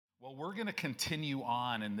Well, we're going to continue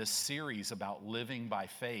on in this series about living by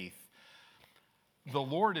faith. The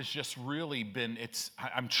Lord has just really been,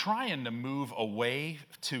 I'm trying to move away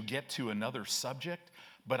to get to another subject,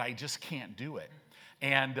 but I just can't do it.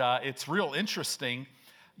 And it's real interesting.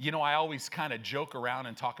 You know, I always kind of joke around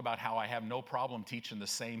and talk about how I have no problem teaching the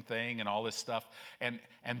same thing and all this stuff. And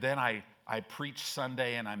then I preach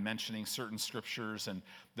Sunday and I'm mentioning certain scriptures. And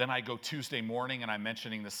then I go Tuesday morning and I'm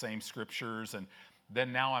mentioning the same scriptures. And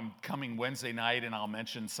then now I'm coming Wednesday night and I'll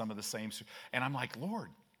mention some of the same. And I'm like, Lord,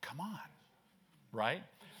 come on, right?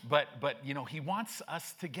 But you know, He wants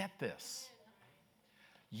us to get this.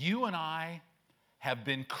 You and I have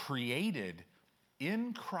been created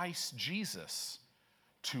in Christ Jesus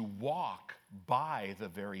to walk by the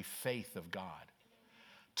very faith of God,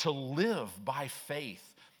 to live by faith.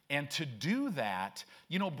 And to do that,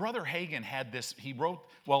 you know, Brother Hagin had this, he wrote,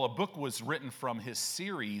 a book was written from his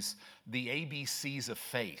series, The ABCs of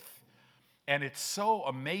Faith. And it's so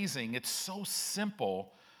amazing, it's so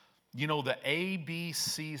simple, you know, the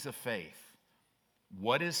ABCs of faith.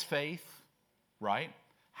 What is faith, right?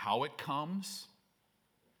 How it comes,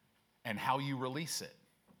 and how you release it.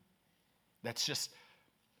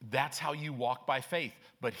 That's how you walk by faith.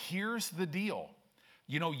 But here's the deal.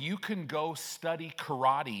 You know, you can go study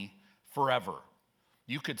karate forever.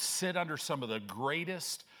 You could sit under some of the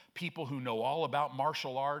greatest people who know all about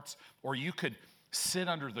martial arts, or you could sit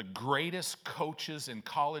under the greatest coaches in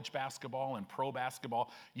college basketball and pro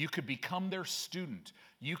basketball. You could become their student.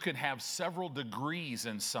 You could have several degrees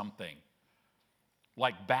in something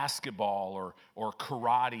like basketball or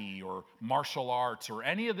karate or martial arts or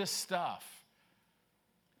any of this stuff.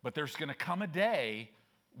 But there's going to come a day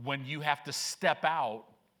when you have to step out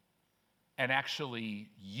and actually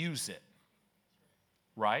use it,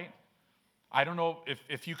 right? I don't know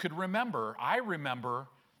if you could remember. I remember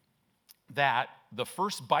that the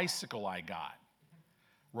first bicycle I got,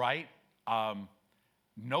 right?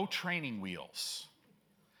 No training wheels.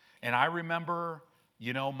 And I remember,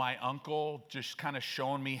 you know, my uncle just kind of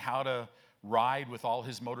showing me how to ride with all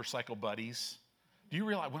his motorcycle buddies. Do you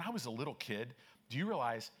realize, when I was a little kid, do you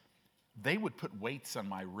realize they would put weights on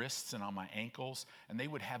my wrists and on my ankles, and they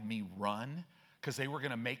would have me run because they were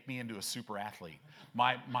going to make me into a super athlete.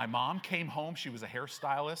 My mom came home. She was a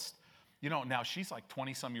hairstylist. You know, now she's like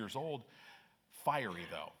 20-some years old. Fiery,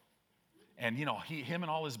 though. And, you know, him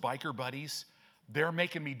and all his biker buddies, they're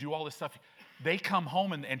making me do all this stuff. They come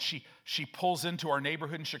home, and she pulls into our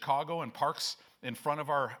neighborhood in Chicago and parks in front of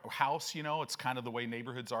our house. You know, it's kind of the way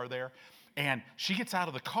neighborhoods are there. And she gets out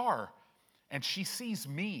of the car, and she sees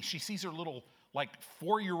me. She sees her little, like,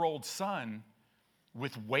 4-year-old son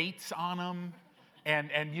with weights on him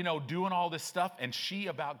and you know, doing all this stuff. And she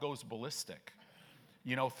about goes ballistic.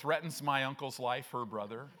 You know, threatens my uncle's life, her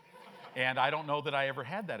brother. And I don't know that I ever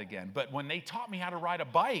had that again. But when they taught me how to ride a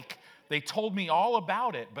bike, they told me all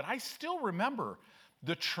about it. But I still remember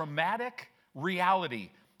the traumatic reality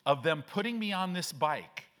of them putting me on this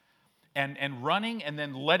bike and running and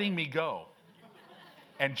then letting me go.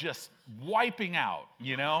 And just wiping out,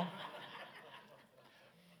 you know?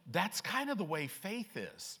 That's kind of the way faith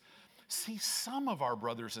is. See, some of our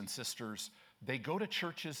brothers and sisters, they go to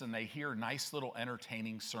churches and they hear nice little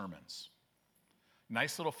entertaining sermons.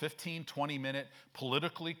 Nice little 15, 20-minute,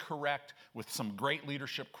 politically correct, with some great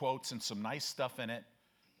leadership quotes and some nice stuff in it.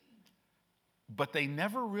 But they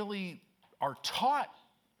never really are taught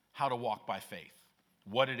how to walk by faith.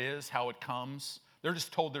 What it is, how it comes. They're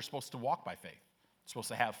just told they're supposed to walk by faith. Supposed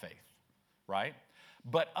to have faith, right?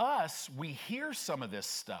 But us, we hear some of this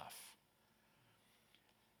stuff.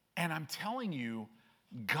 And I'm telling you,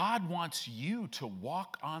 God wants you to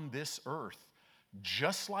walk on this earth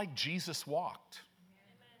just like Jesus walked.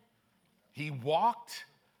 He walked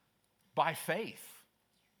by faith.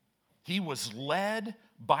 He was led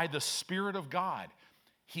by the Spirit of God.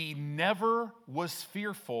 He never was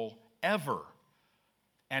fearful, ever.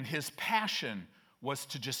 And his passion was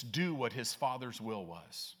to just do what his Father's will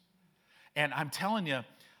was. And I'm telling you,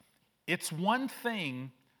 it's one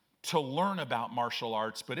thing to learn about martial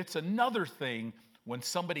arts, but it's another thing when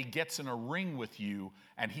somebody gets in a ring with you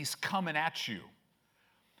and he's coming at you.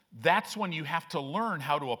 That's when you have to learn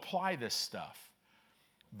how to apply this stuff.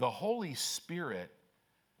 The Holy Spirit,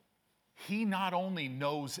 He not only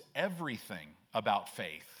knows everything about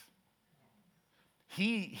faith,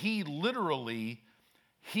 He literally,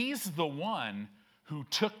 He's the one who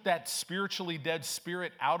took that spiritually dead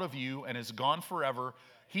spirit out of you and is gone forever.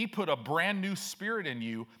 He put a brand new spirit in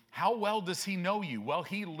you. How well does He know you? Well,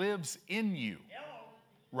 He lives in you,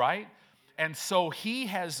 right? And so He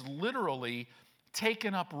has literally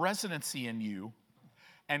taken up residency in you,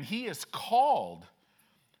 and He is called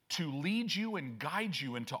to lead you and guide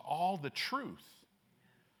you into all the truth.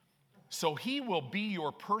 So he will be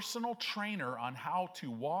your personal trainer on how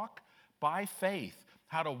to walk by faith,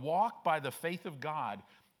 how to walk by the faith of God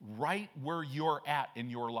right where you're at in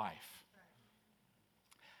your life.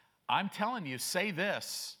 I'm telling you, say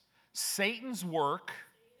this: Satan's work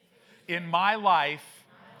in my life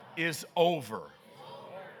is over.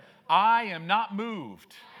 I am not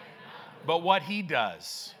moved by what he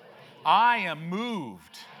does. I am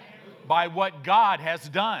moved by what God has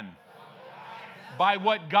done, by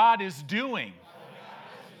what God is doing,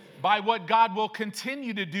 by what God will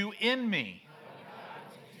continue to do in me.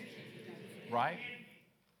 Right?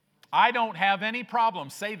 I don't have any problem.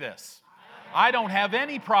 Say this. I don't have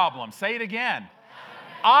any problem. Say it again.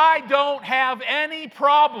 I don't have any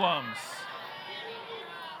problems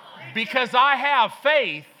because I have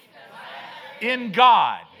faith in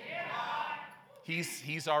God.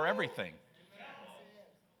 He's our everything.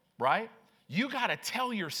 Right? You got to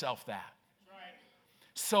tell yourself that.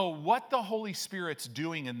 So what the Holy Spirit's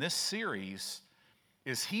doing in this series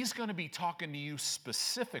is he's going to be talking to you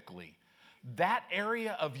specifically. That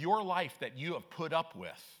area of your life that you have put up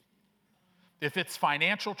with. If it's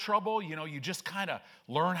financial trouble, you just kind of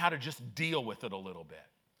learn how to just deal with it a little bit,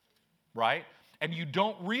 right? And you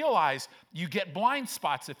don't realize you get blind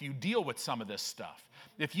spots if you deal with some of this stuff.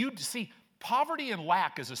 If you see, poverty and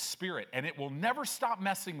lack is a spirit, and it will never stop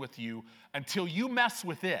messing with you until you mess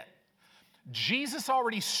with it. Jesus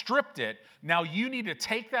already stripped it. Now you need to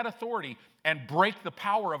take that authority and break the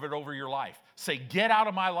power of it over your life. Say, get out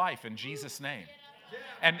of my life in Jesus' name.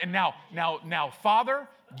 And now, Father,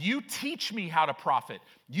 you teach me how to profit.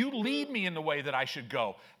 You lead me in the way that I should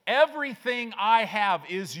go. Everything I have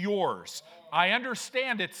is yours. I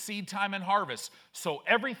understand it's seed time and harvest. So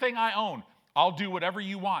everything I own, I'll do whatever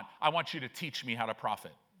you want. I want you to teach me how to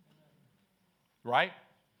profit. Right?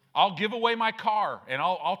 I'll give away my car and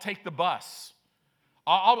I'll take the bus.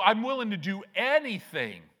 I'm willing to do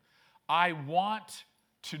anything. I want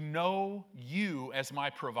to know you as my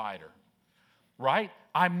provider, right?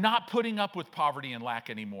 I'm not putting up with poverty and lack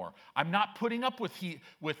anymore. I'm not putting up with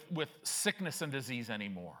sickness and disease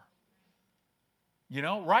anymore.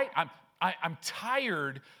 Right? I'm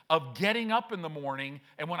tired of getting up in the morning,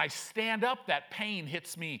 and when I stand up, that pain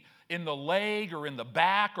hits me in the leg or in the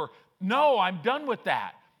back. No, I'm done with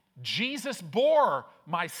that. Jesus bore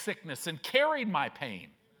my sickness and carried my pain.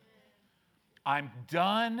 I'm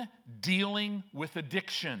done dealing with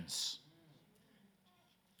addictions.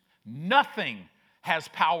 Nothing has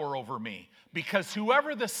power over me because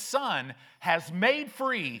whoever the Son has made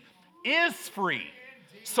free is free.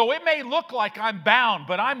 So it may look like I'm bound,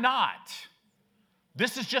 but I'm not.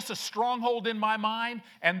 This is just a stronghold in my mind,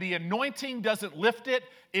 and the anointing doesn't lift it,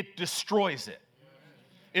 it destroys it.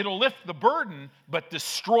 It'll lift the burden, but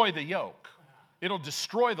destroy the yoke. It'll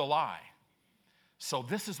destroy the lie. So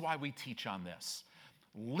this is why we teach on this.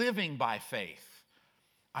 Living by faith.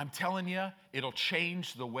 I'm telling you, it'll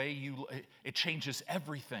change the way it changes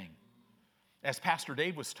everything. As Pastor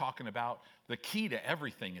Dave was talking about, the key to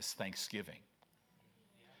everything is thanksgiving.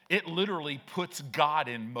 It literally puts God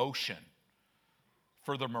in motion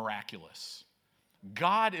for the miraculous.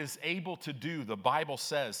 God is able to do, the Bible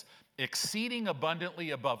says, exceeding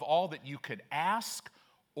abundantly above all that you could ask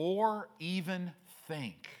or even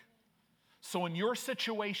think. So in your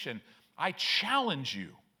situation, I challenge you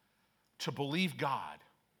to believe God.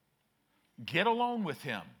 Get alone with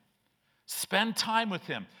Him. Spend time with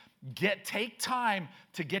Him. Take time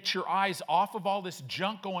to get your eyes off of all this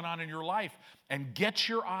junk going on in your life and get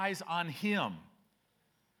your eyes on Him.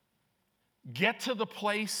 Get to the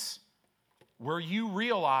place where you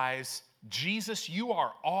realize, Jesus, you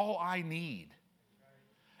are all I need.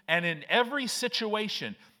 And in every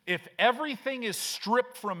situation, if everything is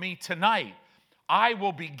stripped from me tonight, I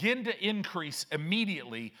will begin to increase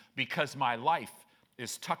immediately because my life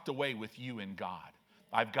is tucked away with you in God.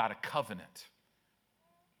 I've got a covenant.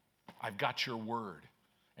 I've got your word,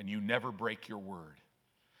 and you never break your word.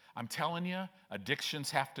 I'm telling you, addictions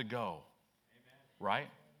have to go, right?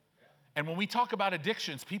 And when we talk about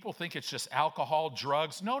addictions, people think it's just alcohol,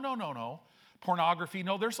 drugs. No. Pornography,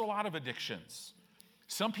 no, there's a lot of addictions.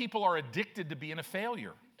 Some people are addicted to being a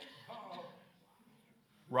failure,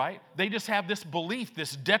 right? They just have this belief,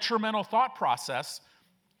 this detrimental thought process.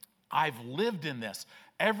 I've lived in this.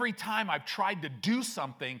 Every time I've tried to do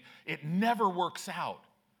something, it never works out.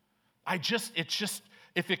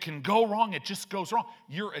 If it can go wrong, it just goes wrong.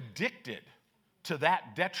 You're addicted to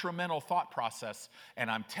that detrimental thought process, and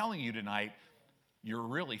I'm telling you tonight, you're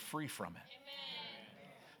really free from it.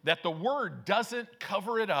 Amen. That the word doesn't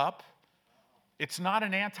cover it up. It's not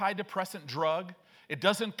an antidepressant drug. It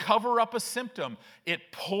doesn't cover up a symptom. It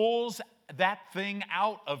pulls that thing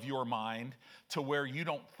out of your mind to where you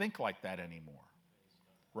don't think like that anymore.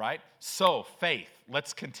 Right? So, faith.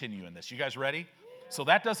 Let's continue in this. You guys ready? So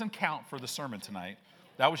that doesn't count for the sermon tonight.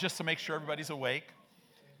 That was just to make sure everybody's awake.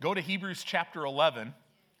 Go to Hebrews chapter 11.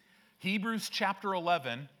 Hebrews chapter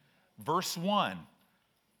 11, verse 1.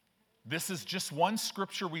 This is just one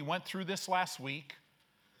scripture. We went through this last week.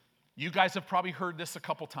 You guys have probably heard this a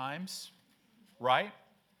couple times, right?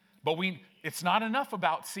 But it's not enough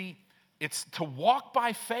it's to walk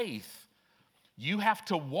by faith. You have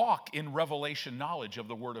to walk in revelation knowledge of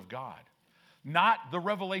the Word of God. Not the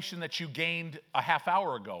revelation that you gained a half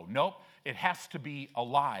hour ago. Nope, it has to be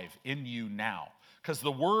alive in you now. Because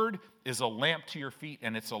the Word is a lamp to your feet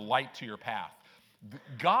and it's a light to your path.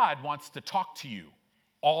 God wants to talk to you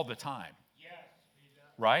all the time. Yes,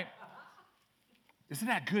 right? Isn't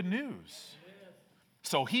that good news?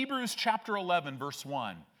 So Hebrews chapter 11, verse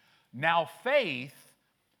 1. Now faith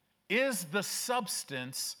is the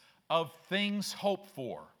substance of things hoped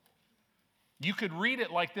for. You could read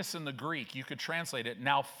it like this in the Greek. You could translate it.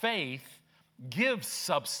 Now faith gives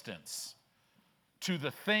substance to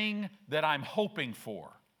the thing that I'm hoping for.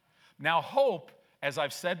 Now hope, as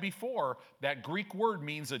I've said before, that Greek word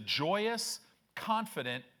means a joyous,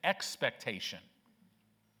 confident expectation.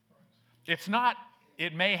 It's not,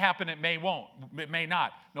 it may happen, it may won't, it may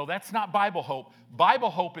not. No, that's not Bible hope.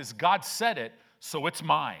 Bible hope is God said it, so it's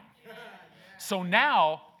mine. So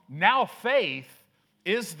now faith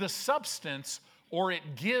is the substance, or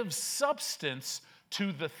it gives substance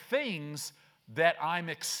to the things that I'm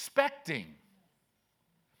expecting.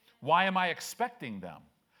 Why am I expecting them?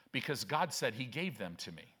 Because God said He gave them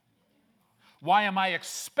to me. Why am I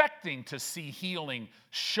expecting to see healing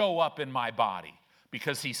show up in my body?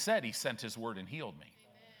 Because He said He sent His word and healed me.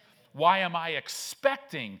 Why am I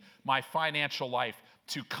expecting my financial life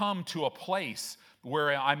to come to a place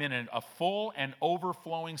where I'm in a full and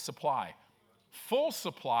overflowing supply? Full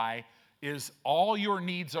supply is all your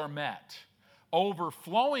needs are met.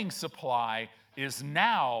 Overflowing supply is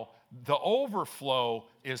now the overflow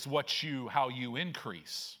is how you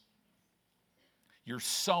increase. You're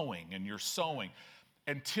sowing and you're sowing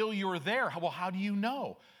until you're there. Well, how do you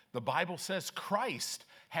know? The Bible says Christ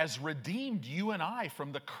has redeemed you and I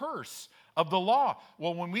from the curse of the law.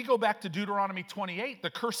 Well, when we go back to Deuteronomy 28, the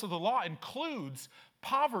curse of the law includes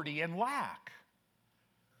poverty and lack.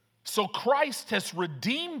 So Christ has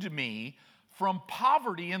redeemed me from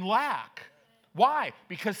poverty and lack. Why?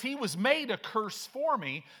 Because He was made a curse for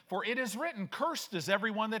me, for it is written, cursed is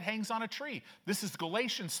everyone that hangs on a tree. This is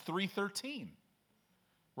Galatians 3:13,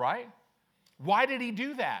 right? Why did He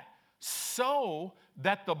do that? So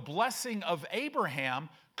that the blessing of Abraham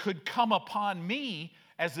could come upon me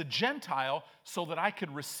as a Gentile so that I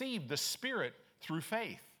could receive the Spirit through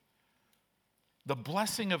faith. The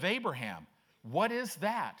blessing of Abraham. What is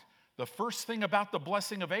that? The first thing about the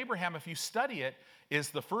blessing of Abraham, if you study it, is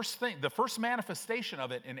the first manifestation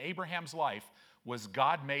of it in Abraham's life was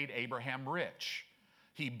God made Abraham rich.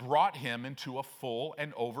 He brought him into a full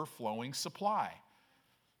and overflowing supply.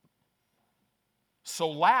 So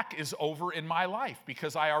lack is over in my life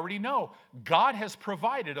because I already know God has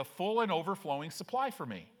provided a full and overflowing supply for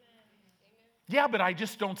me. Yeah, but I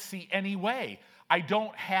just don't see any way. I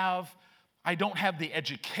don't have the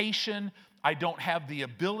education. I don't have the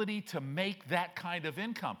ability to make that kind of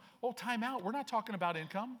income. Oh, time out. We're not talking about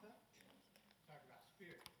income.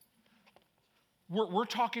 We're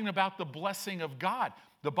talking about the blessing of God.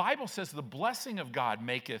 The Bible says the blessing of God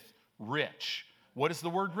maketh rich. What is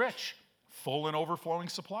the word rich? Full and overflowing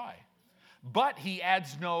supply. But He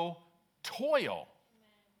adds no toil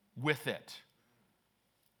with it.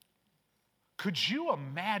 Could you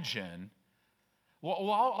imagine?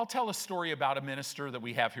 Well, I'll tell a story about a minister that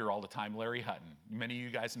we have here all the time, Larry Hutton. Many of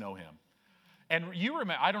you guys know him. And you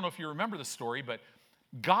remember, I don't know if you remember the story, but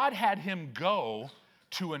God had him go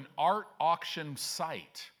to an art auction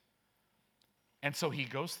site. And so he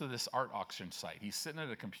goes to this art auction site. He's sitting at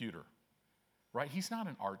a computer, right? He's not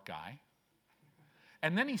an art guy.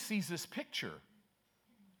 And then he sees this picture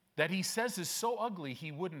that he says is so ugly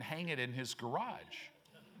he wouldn't hang it in his garage.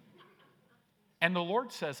 And the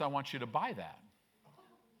Lord says, I want you to buy that.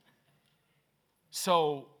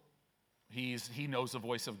 So he knows the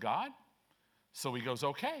voice of God. So he goes,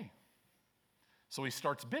 okay. So he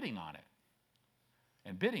starts bidding on it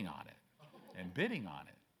and bidding on it and bidding on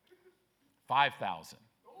it. 5,000,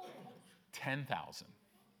 10,000,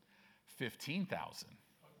 15,000,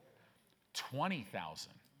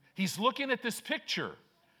 20,000. He's looking at this picture,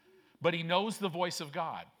 but he knows the voice of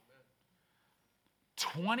God.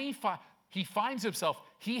 25. He finds himself,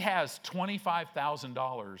 he has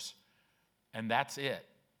 $25,000 and that's it.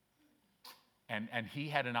 And he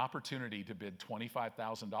had an opportunity to bid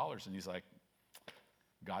 $25,000 and he's like,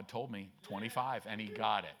 God told me 25 and he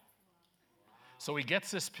got it. So he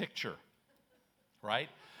gets this picture, right?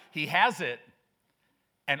 He has it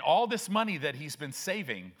and all this money that he's been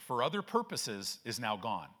saving for other purposes is now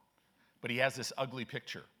gone. But he has this ugly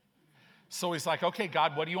picture. So he's like, okay,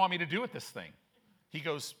 God, what do you want me to do with this thing? He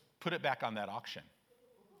goes, put it back on that auction,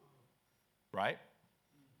 right?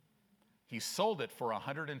 He sold it for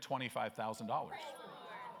 $125,000.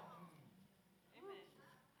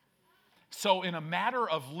 So in a matter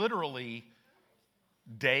of literally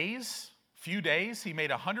few days, he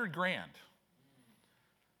made $100,000.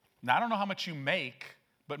 Now, I don't know how much you make,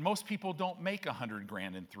 but most people don't make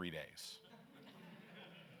 $100,000 in 3 days.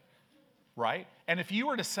 Right? And if you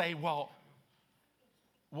were to say, well,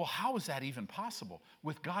 how is that even possible?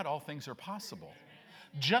 With God, all things are possible.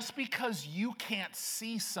 Just because you can't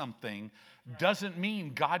see something doesn't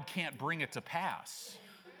mean God can't bring it to pass.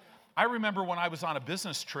 I remember when I was on a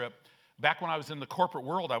business trip, back when I was in the corporate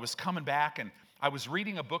world, I was coming back and I was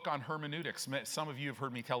reading a book on hermeneutics. Some of you have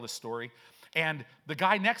heard me tell this story. And the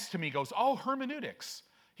guy next to me goes, oh, hermeneutics.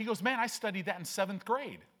 He goes, man, I studied that in 7th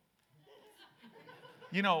grade.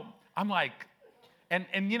 You know, I'm like,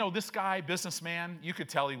 and you know, this guy, businessman, you could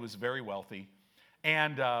tell he was very wealthy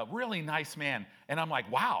and really nice man. And I'm like,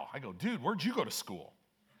 wow. I go, dude, where'd you go to school?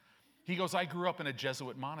 He goes, I grew up in a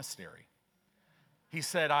Jesuit monastery. He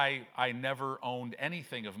said, I never owned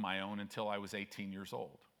anything of my own until I was 18 years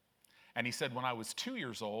old. And he said, when I was 2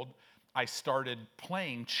 years old, I started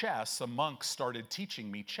playing chess. A monk started teaching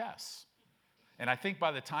me chess. And I think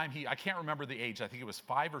by the time I can't remember the age, I think it was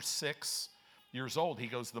 5 or 6 years old, he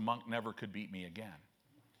goes, the monk never could beat me again.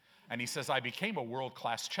 And he says, I became a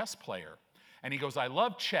world-class chess player. And he goes, I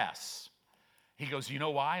love chess. He goes, you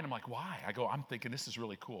know why? And I'm like, why? I go, I'm thinking this is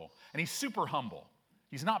really cool. And he's super humble.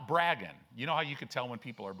 He's not bragging. You know how you can tell when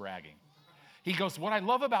people are bragging. He goes, what I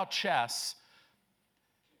love about chess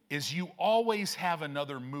is you always have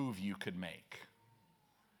another move you could make.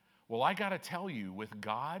 Well, I got to tell you, with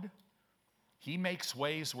God, he makes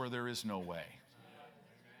ways where there is no way.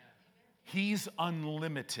 He's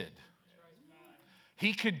unlimited.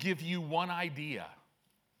 He could give you one idea,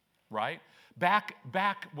 right?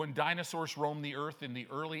 Back when dinosaurs roamed the earth in the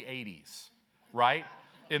early 80s, right?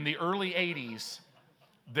 In the early 80s,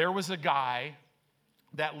 there was a guy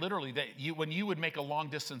that literally, when you would make a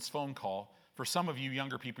long-distance phone call, for some of you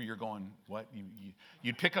younger people, you're going, what?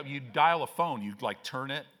 You'd pick up, you'd dial a phone, you'd like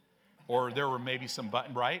turn it, or there were maybe some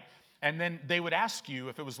button, right? And then they would ask you,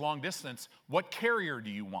 if it was long distance, what carrier do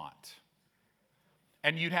you want?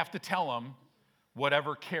 And you'd have to tell them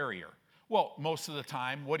whatever carrier. Well, most of the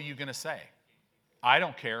time, what are you going to say? I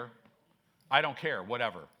don't care. I don't care,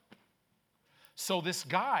 whatever. So this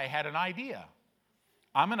guy had an idea.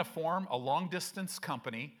 I'm going to form a long-distance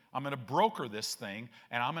company. I'm going to broker this thing,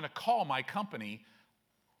 and I'm going to call my company,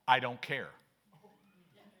 I don't care.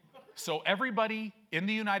 So everybody in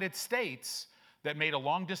the United States that made a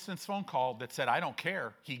long-distance phone call that said, I don't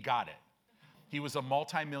care, he got it. He was a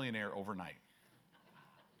multimillionaire overnight.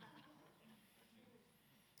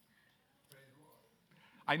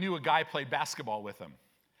 I knew a guy played basketball with him,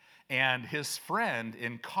 and his friend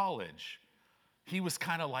in college, he was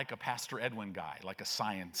kind of like a Pastor Edwin guy, like a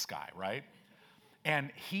science guy, right? And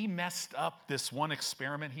he messed up this one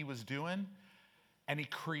experiment he was doing, and he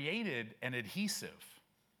created an adhesive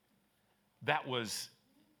that was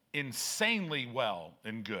insanely well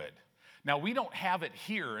and good. Now, we don't have it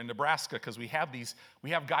here in Nebraska because we have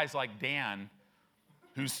guys like Dan,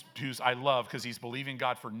 who's I love because he's believing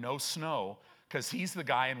God for no snow, because he's the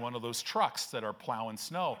guy in one of those trucks that are plowing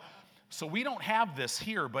snow. So we don't have this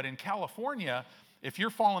here, but in California, if you're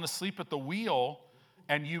falling asleep at the wheel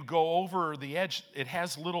and you go over the edge, it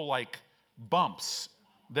has little like bumps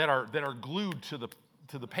that are glued to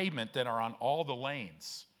the pavement that are on all the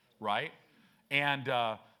lanes, right? And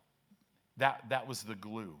that was the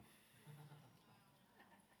glue.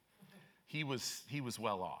 He was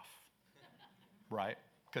well off, right?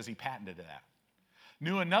 Because he patented that.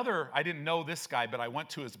 Knew another, I didn't know this guy, but I went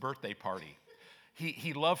to his birthday party.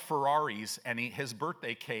 He loved Ferraris, and his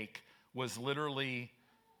birthday cake was literally,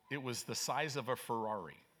 it was the size of a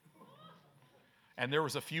Ferrari. And there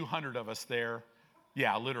was a few hundred of us there.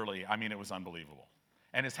 Yeah, literally, I mean, it was unbelievable.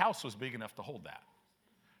 And his house was big enough to hold that,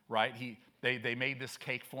 right? They made this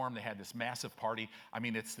cake for him. They had this massive party. I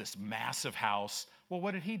mean, it's this massive house. Well,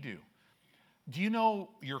 what did he do? Do you know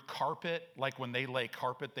your carpet, like when they lay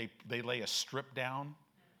carpet, they lay a strip down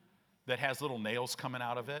that has little nails coming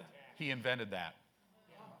out of it? He invented that.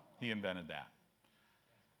 He invented that.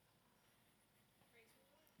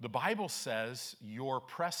 The Bible says your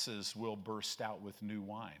presses will burst out with new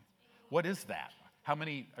wine. What is that? How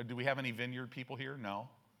many, do we have any vineyard people here? No.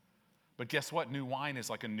 But guess what? New wine is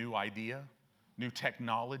like a new idea, new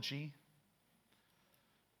technology.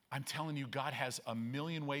 I'm telling you, God has a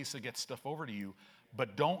million ways to get stuff over to you,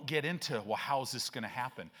 but don't get into, well, how's this going to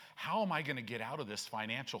happen? How am I going to get out of this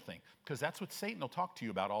financial thing? Because that's what Satan will talk to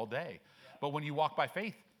you about all day. But when you walk by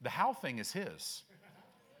faith, the how thing is his.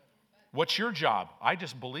 What's your job? I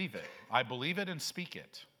just believe it. I believe it and speak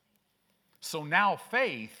it. So now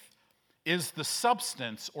faith is the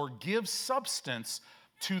substance or gives substance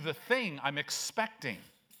to the thing I'm expecting.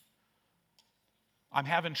 I'm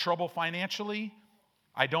having trouble financially.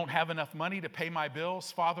 I don't have enough money to pay my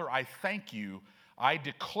bills. Father, I thank you. I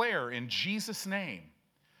declare in Jesus' name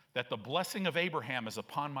that the blessing of Abraham is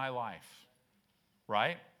upon my life.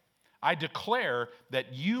 Right? I declare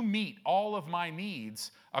that you meet all of my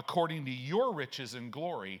needs according to your riches and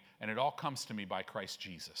glory, and it all comes to me by Christ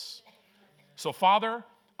Jesus. So, Father,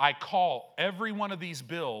 I call every one of these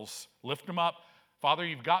bills, lift them up. Father,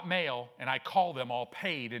 you've got mail, and I call them all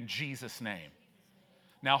paid in Jesus' name.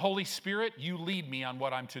 Now, Holy Spirit, you lead me on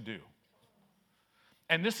what I'm to do.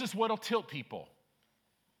 And this is what'll tilt people.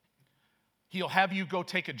 He'll have you go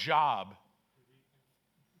take a job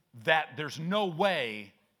that there's no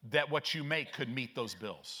way that what you make could meet those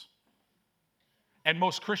bills. And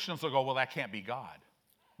most Christians will go, well, that can't be God.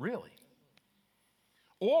 Really?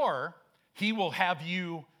 Or he will have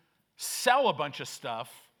you sell a bunch of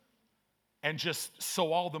stuff and just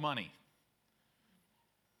sow all the money.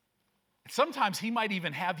 Sometimes he might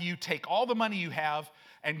even have you take all the money you have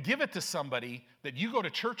and give it to somebody that you go to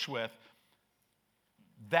church with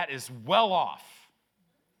that is well off.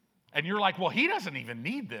 And you're like, well, he doesn't even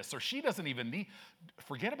need this, or she doesn't even need.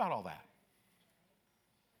 Forget about all that.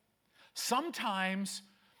 Sometimes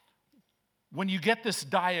when you get this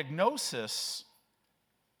diagnosis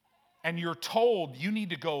and you're told you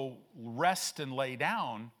need to go rest and lay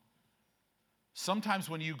down, sometimes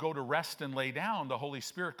when you go to rest and lay down, the Holy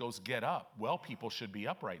Spirit goes, get up. Well, people should be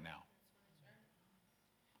up right now.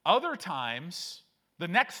 Other times, the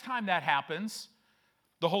next time that happens,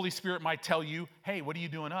 the Holy Spirit might tell you, hey, what are you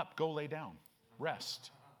doing up? Go lay down.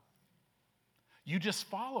 Rest. You just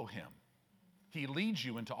follow him. He leads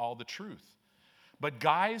you into all the truth. But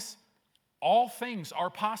guys, all things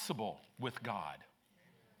are possible with God.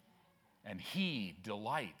 And he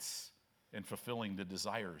delights in fulfilling the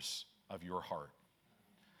desires of your heart.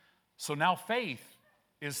 So now faith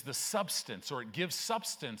is the substance, or it gives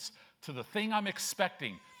substance to the thing I'm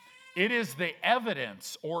expecting. It is the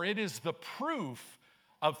evidence, or it is the proof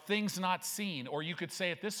of things not seen. Or you could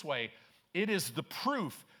say it this way, it is the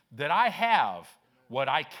proof that I have what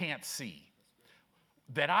I can't see,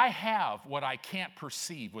 that I have what I can't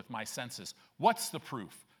perceive with my senses. What's the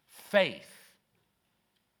proof? Faith.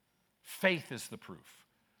 Faith is the proof.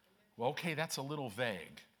 Well, okay, that's a little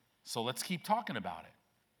vague. So let's keep talking about it.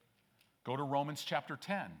 Go to Romans chapter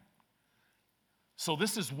 10. So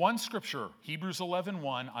this is one scripture, Hebrews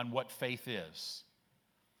 11:1, on what faith is.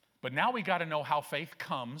 But now we got to know how faith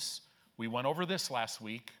comes. We went over this last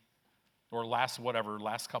week, or last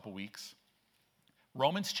couple weeks.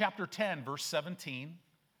 Romans chapter 10, verse 17.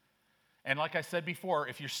 And like I said before,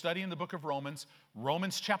 if you're studying the book of Romans,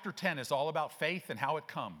 Romans chapter 10 is all about faith and how it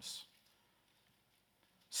comes.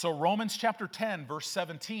 So Romans chapter 10, verse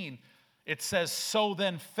 17, it says, so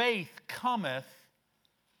then faith cometh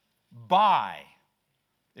by.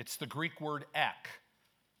 It's the Greek word ek.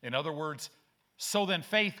 In other words, so then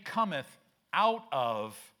faith cometh out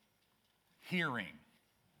of hearing.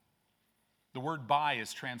 The word by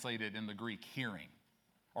is translated in the Greek hearing,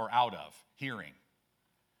 or out of hearing.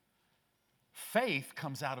 Faith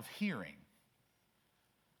comes out of hearing.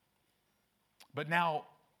 But now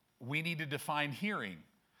we need to define hearing.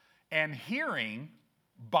 And hearing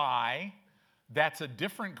by, that's a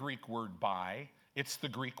different Greek word by. It's the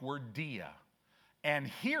Greek word dia. And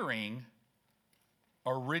hearing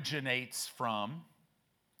originates from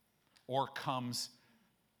or comes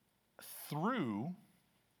through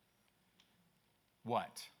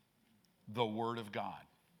what? The Word of God.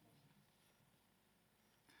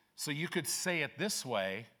 So you could say it this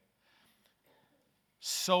way,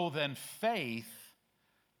 so then faith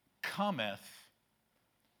cometh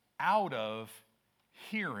out of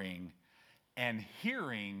hearing, and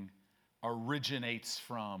hearing originates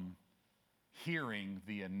from hearing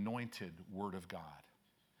the anointed Word of God.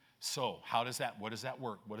 So what does that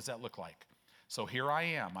work? What does that look like? So here I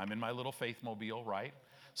am. I'm in my little faith mobile, right?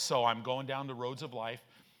 So I'm going down the roads of life,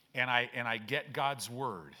 and I get God's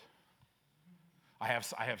Word. I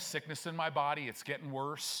have sickness in my body. It's getting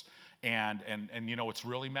worse. and you know, it's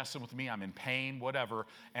really messing with me. I'm in pain, whatever.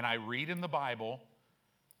 And I read in the Bible,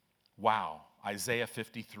 wow, Isaiah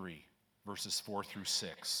 53, verses 4 through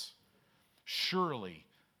 6. Surely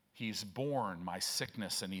he's borne my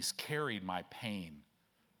sickness and he's carried my pain.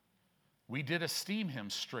 We did esteem him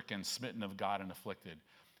stricken, smitten of God, and afflicted.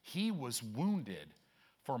 He was wounded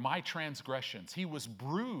for my transgressions. He was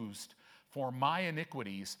bruised for my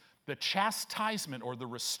iniquities. The chastisement or the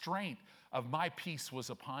restraint of my peace was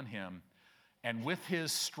upon him. And with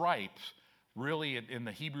his stripes, really in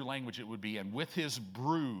the Hebrew language it would be, and with his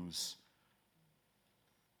bruise,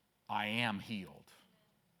 I am healed.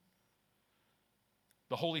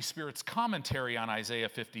 The Holy Spirit's commentary on Isaiah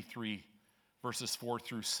 53, verses 4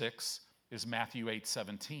 through 6, is Matthew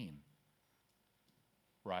 8:17.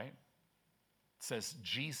 Right? It says,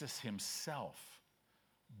 Jesus himself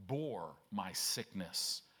bore my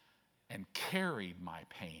sickness and carried my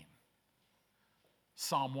pain.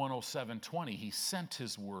 Psalm 107:20, he sent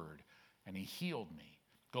his word and he healed me.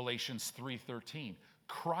 Galatians 3:13,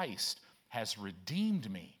 Christ has redeemed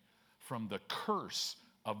me from the curse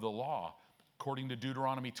of the law. According to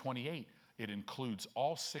Deuteronomy 28, it includes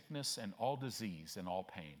all sickness and all disease and all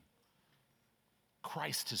pain.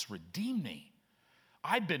 Christ has redeemed me.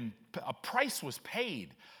 A price was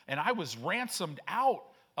paid, and I was ransomed out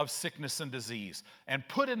of sickness and disease and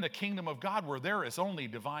put in the kingdom of God where there is only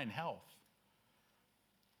divine health.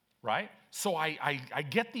 Right? So I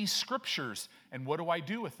get these scriptures, and what do I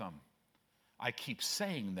do with them? I keep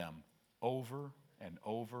saying them over and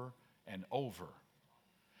over and over.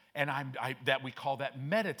 And that we call that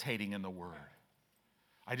meditating in the Word.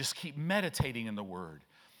 I just keep meditating in the Word.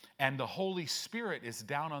 And the Holy Spirit is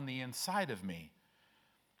down on the inside of me.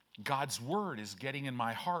 God's Word is getting in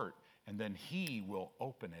my heart, and then He will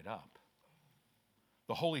open it up.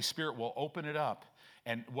 The Holy Spirit will open it up.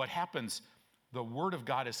 And what happens, the Word of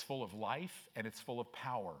God is full of life, and it's full of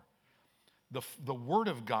power. The Word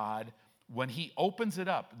of God, when He opens it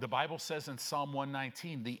up, the Bible says in Psalm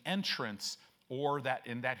 119, the entrance, or that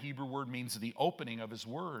in that Hebrew word means the opening of His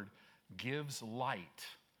Word, gives light.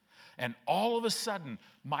 And all of a sudden,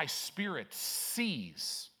 my spirit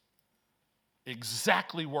sees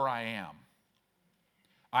exactly where I am.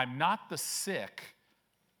 I'm not the sick,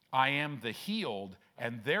 I am the healed,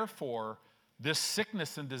 and therefore, this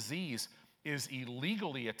sickness and disease is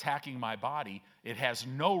illegally attacking my body. It has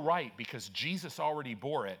no right because Jesus already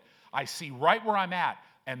bore it. I see right where I'm at,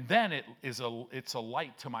 and then it's a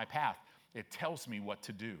light to my path. It tells me what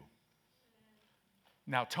to do.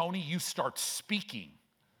 Now, Tony, you start speaking.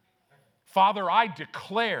 Father, I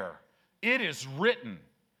declare, it is written,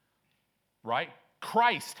 right?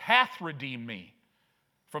 Christ hath redeemed me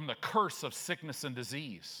from the curse of sickness and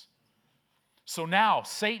disease. So now,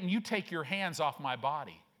 Satan, you take your hands off my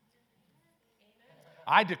body.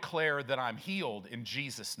 I declare that I'm healed in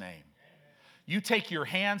Jesus' name. You take your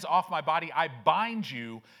hands off my body. I bind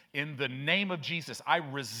you in the name of Jesus. I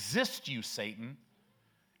resist you, Satan,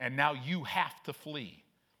 and now you have to flee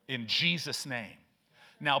in Jesus' name.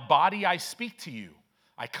 Now, body, I speak to you.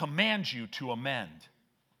 I command you to amend.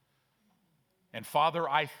 And Father,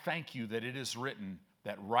 I thank you that it is written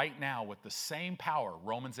that right now with the same power,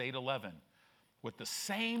 Romans 8:11, with the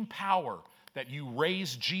same power that you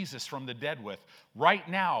raised Jesus from the dead with, right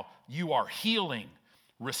now you are healing,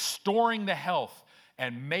 restoring the health,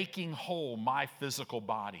 and making whole my physical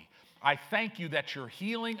body. I thank you that your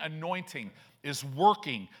healing anointing is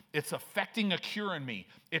working. It's affecting a cure in me.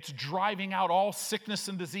 It's driving out all sickness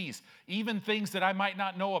and disease, even things that I might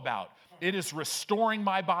not know about. It is restoring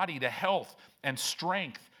my body to health and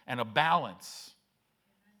strength and a balance.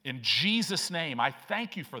 In Jesus' name, I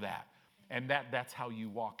thank you for that. And that's how you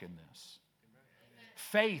walk in this.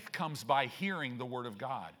 Faith comes by hearing the Word of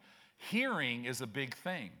God. Hearing is a big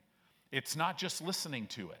thing. It's not just listening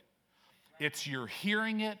to it. It's you're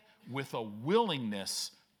hearing it with a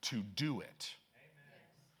willingness to do it.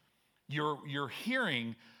 You're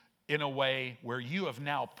hearing in a way where you have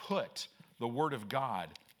now put the Word of God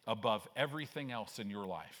above everything else in your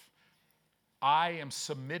life. I am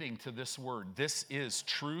submitting to this Word. This is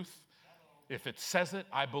truth. If it says it,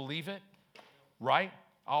 I believe it, right?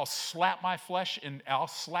 I'll slap my flesh and I'll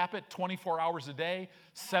slap it 24 hours a day,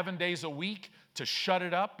 7 days a week to shut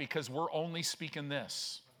it up because we're only speaking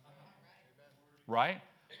this. Right?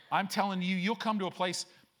 I'm telling you, you'll come to a place,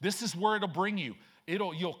 this is where it'll bring you.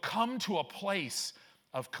 You'll come to a place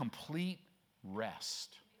of complete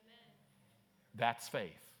rest. That's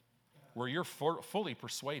faith. Where you're fully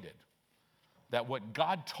persuaded that what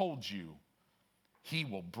God told you, He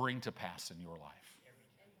will bring to pass in your life.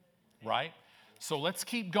 Right? So let's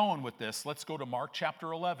keep going with this. Let's go to Mark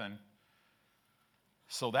chapter 11.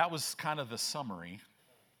 So that was kind of the summary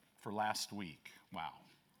for last week. Wow.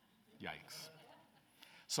 Yikes.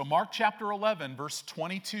 So Mark chapter 11, verse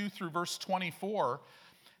 22 through verse 24,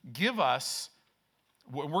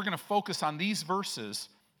 we're going to focus on these verses,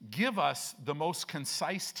 give us the most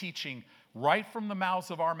concise teaching right from the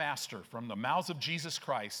mouths of our Master, from the mouths of Jesus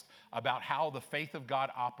Christ, about how the faith of God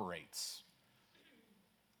operates.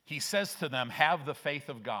 He says to them, have the faith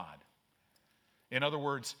of God. In other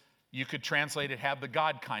words, you could translate it, have the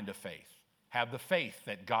God kind of faith. Have the faith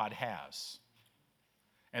that God has.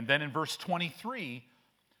 And then in verse 23,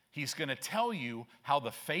 he's going to tell you how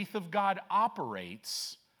the faith of God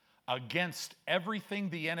operates against everything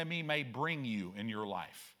the enemy may bring you in your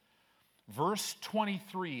life. Verse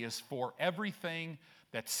 23 is for everything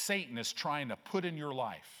that Satan is trying to put in your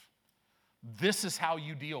life. This is how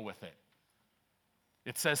you deal with it.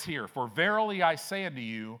 It says here, for verily I say unto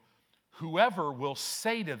you, whoever will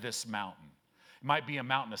say to this mountain, it might be a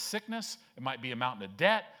mountain of sickness, it might be a mountain of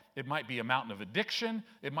debt, it might be a mountain of addiction,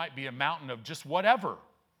 it might be a mountain of just whatever,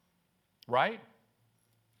 right?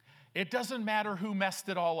 It doesn't matter who messed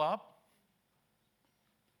it all up.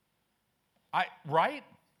 Right?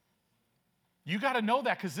 You got to know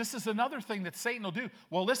that, because this is another thing that Satan will do.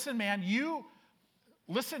 Well, listen, man, you're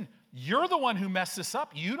the one who messed this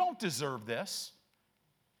up. You don't deserve this.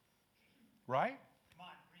 Right?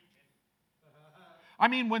 I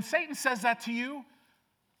mean, when Satan says that to you,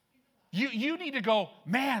 you need to go,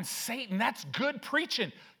 man, Satan, that's good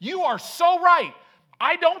preaching. You are so right.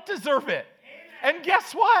 I don't deserve it. Amen. And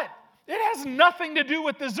guess what? It has nothing to do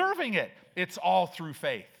with deserving it. It's all through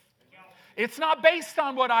faith. It's not based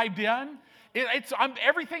on what I've done.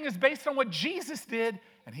 Everything is based on what Jesus did,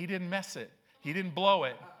 and he didn't mess it. He didn't blow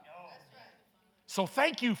it. So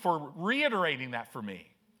thank you for reiterating that for me.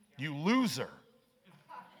 You loser.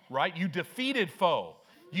 Right? You defeated foe.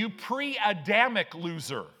 You pre-Adamic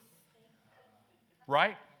loser.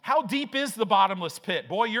 Right? How deep is the bottomless pit?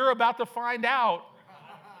 Boy, you're about to find out.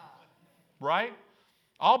 Right?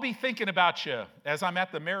 I'll be thinking about you as I'm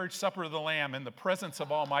at the marriage supper of the Lamb in the presence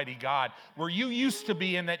of Almighty God, where you used to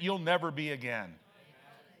be and that you'll never be again.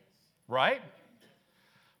 Right?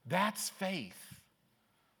 That's faith.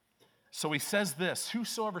 So he says this,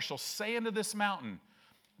 whosoever shall say unto this mountain,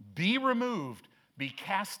 be removed, be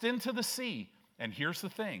cast into the sea, and here's the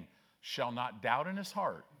thing, shall not doubt in his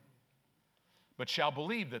heart, but shall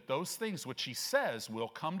believe that those things which he says will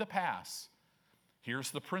come to pass.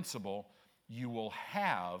 Here's the principle, you will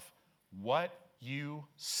have what you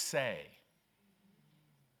say.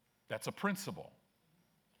 That's a principle.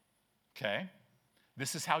 Okay?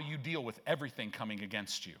 This is how you deal with everything coming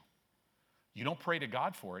against you. You don't pray to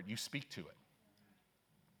God for it, you speak to it.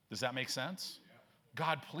 Does that make sense?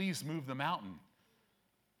 God, please move the mountain.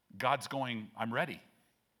 God's going, I'm ready.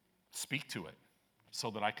 Speak to it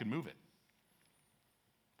so that I can move it.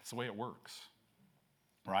 That's the way it works.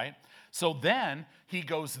 Right? So then he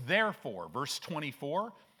goes, therefore, verse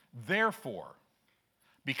 24, therefore,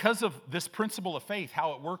 because of this principle of faith,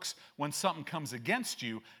 how it works when something comes against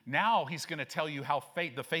you, now he's going to tell you how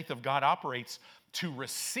the faith of God operates to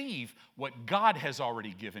receive what God has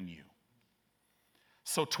already given you.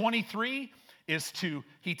 So 23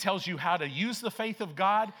 he tells you how to use the faith of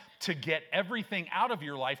God to get everything out of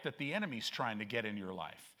your life that the enemy's trying to get in your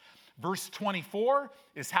life. Verse 24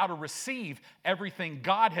 is how to receive everything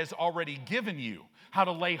God has already given you, how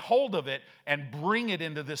to lay hold of it and bring it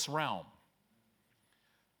into this realm.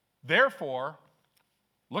 Therefore,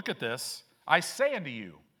 look at this, I say unto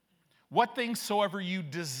you, what things soever you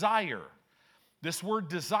desire. This word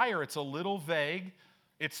desire, it's a little vague.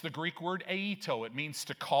 It's the Greek word aito. It means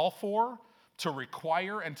to call for, to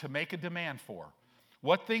require, and to make a demand for.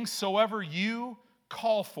 What things soever you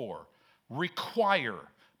call for, require,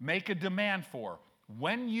 make a demand for.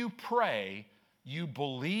 When you pray, you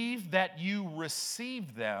believe that you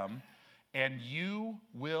receive them, and you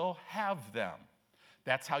will have them.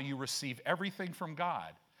 That's how you receive everything from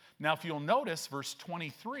God. Now, if you'll notice, verse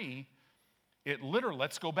 23, it literally,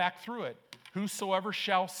 let's go back through it. Whosoever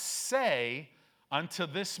shall say unto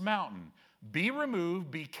this mountain, be removed,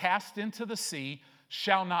 be cast into the sea,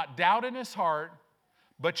 shall not doubt in his heart,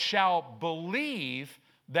 but shall believe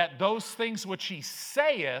that those things which he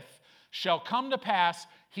saith shall come to pass,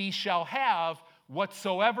 he shall have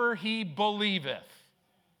whatsoever he believeth.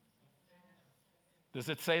 Does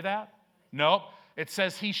it say that? Nope. It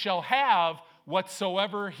says he shall have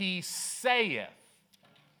whatsoever he saith.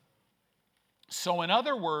 So in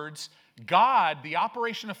other words, God, the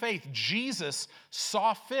operation of faith, Jesus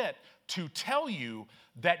saw fit to tell you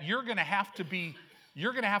that you're going to have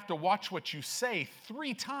to watch what you say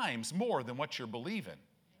 3 times more than what you're believing.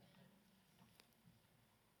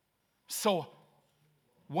 So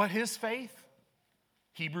what is faith?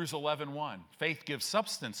 Hebrews 11:1. Faith gives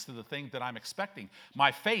substance to the thing that I'm expecting.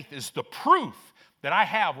 My faith is the proof that I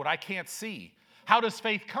have what I can't see. How does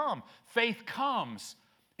faith come? Faith comes.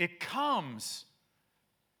 It comes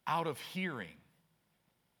out of hearing.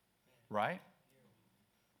 Right?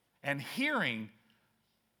 And hearing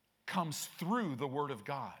comes through the Word of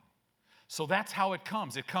God. So that's how it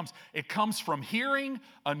comes. It comes from hearing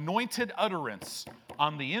anointed utterance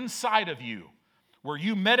on the inside of you, where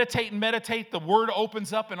you meditate and meditate, the Word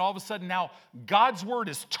opens up, and all of a sudden now God's Word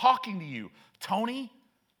is talking to you. Tony,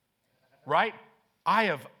 right?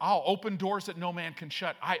 I'll open doors that no man can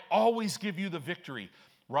shut. I always give you the victory,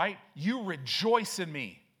 right? You rejoice in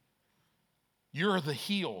me. You're the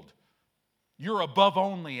healed. You're above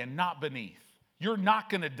only and not beneath. You're not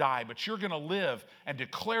going to die, but you're going to live and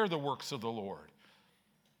declare the works of the Lord.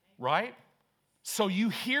 Right? So you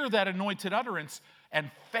hear that anointed utterance and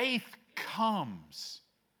faith comes.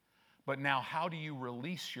 But now how do you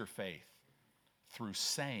release your faith? Through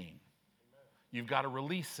saying. You've got to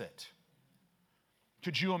release it.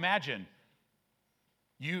 Could you imagine?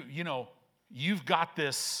 You've got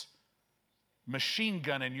this machine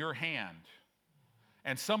gun in your hand,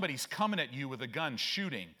 and somebody's coming at you with a gun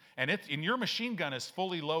shooting, and your machine gun is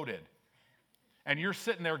fully loaded, and you're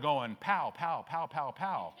sitting there going, pow, pow, pow, pow,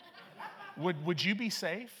 pow. Would you be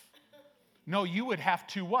safe? No, you would have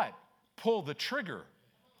to what? Pull the trigger.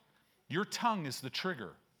 Your tongue is the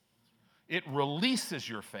trigger. It releases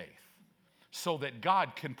your faith so that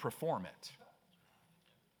God can perform it.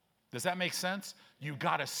 Does that make sense? You've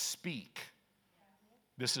got to speak.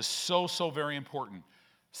 This is so, so very important.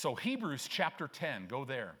 So Hebrews chapter 10, go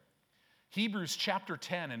there. Hebrews chapter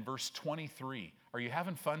 10 and verse 23. Are you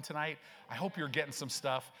having fun tonight? I hope you're getting some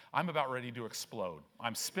stuff. I'm about ready to explode.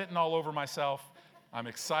 I'm spitting all over myself. I'm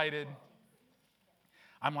excited.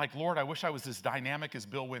 I'm like, Lord, I wish I was as dynamic as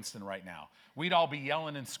Bill Winston right now. We'd all be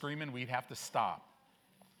yelling and screaming. We'd have to stop.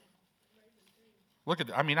 Look at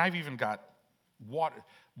that. I mean, I've even got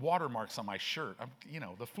watermarks on my shirt.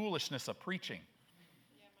 The foolishness of preaching.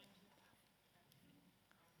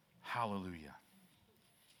 Hallelujah.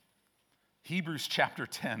 Hebrews chapter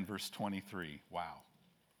 10, verse 23. Wow.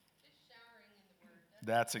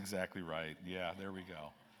 That's exactly right. Yeah, there we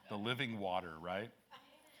go. The living water, right?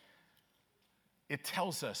 It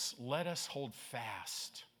tells us, let us hold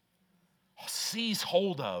fast, seize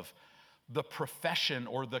hold of the profession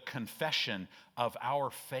or the confession of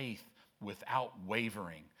our faith without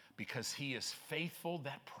wavering, because he is faithful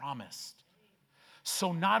that promised.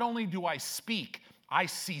 So not only do I speak, I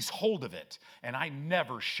seize hold of it, and I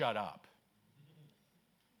never shut up.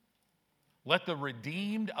 Let the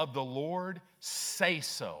redeemed of the Lord say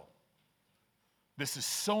so. This is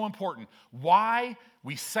so important. Why?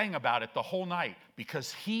 We sang about it the whole night.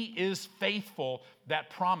 Because he is faithful that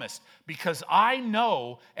promised. Because I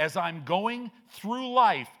know as I'm going through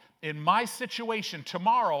life in my situation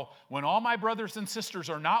tomorrow, when all my brothers and sisters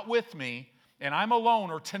are not with me, and I'm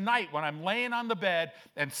alone, or tonight when I'm laying on the bed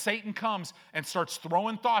and Satan comes and starts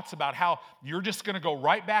throwing thoughts about how you're just going to go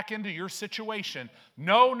right back into your situation.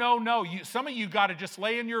 No. Some of you got to just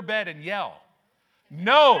lay in your bed and yell.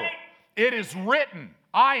 No, it is written.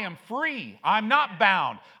 I am free. I'm not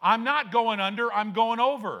bound. I'm not going under. I'm going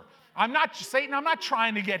over. Satan, I'm not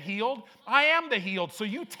trying to get healed. I am the healed. So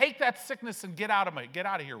you take that sickness and get out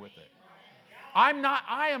of here with it.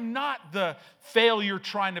 I am not the failure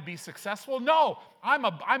trying to be successful. No,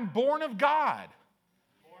 I'm born of God.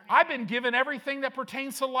 I've been given everything that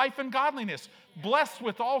pertains to life and godliness, blessed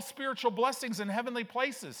with all spiritual blessings in heavenly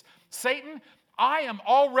places. Satan, I am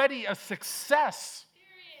already a success.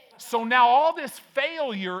 So now all this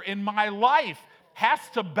failure in my life has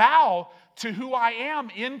to bow to who I am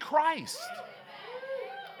in Christ.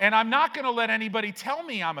 And I'm not going to let anybody tell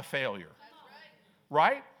me I'm a failure.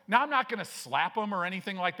 Right? Now, I'm not going to slap them or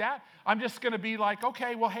anything like that. I'm just going to be like,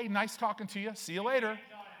 okay, well, hey, nice talking to you. See you later.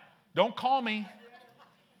 Don't call me.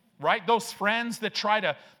 Right? Those friends that try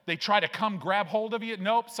to come grab hold of you.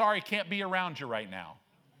 Nope, sorry, can't be around you right now.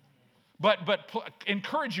 But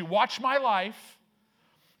encourage you, watch my life,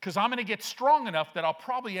 because I'm going to get strong enough that I'll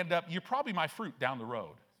probably you're probably my fruit down the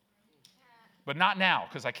road. But not now,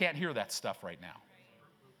 because I can't hear that stuff right now.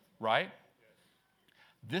 Right?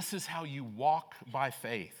 This is how you walk by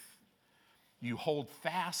faith. You hold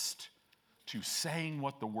fast to saying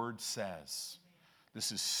what the word says.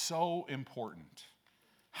 This is so important.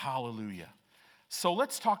 Hallelujah. So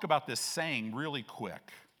let's talk about this saying really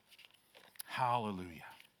quick. Hallelujah.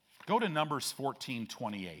 Go to Numbers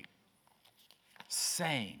 14:28.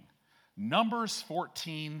 Saying. Numbers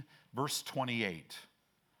 14, verse 28.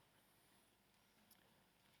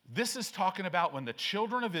 This is talking about when the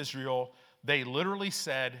children of Israel, they literally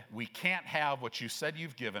said, we can't have what you said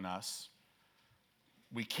you've given us.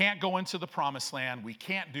 We can't go into the promised land. We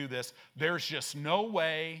can't do this. There's just no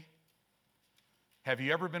way. Have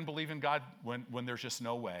you ever been believing God when there's just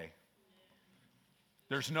no way?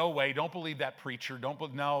 There's no way. Don't believe that preacher.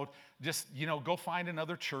 No, just, go find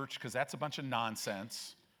another church because that's a bunch of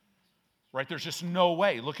nonsense. Right? There's just no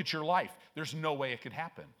way. Look at your life. There's no way it could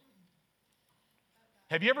happen.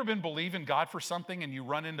 Have you ever been believing God for something and you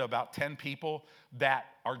run into about 10 people that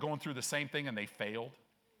are going through the same thing and they failed?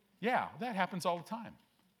 Yeah, that happens all the time.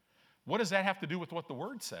 What does that have to do with what the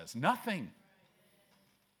Word says? Nothing.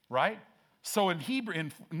 Right? So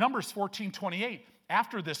in Numbers 14:28,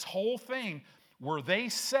 after this whole thing where they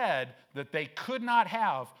said that they could not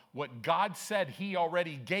have what God said He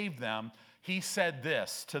already gave them, He said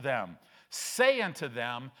this to them, say unto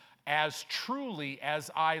them, as truly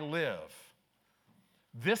as I live.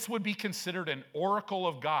 This would be considered an oracle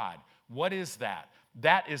of God. What is that?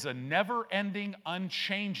 That is a never-ending,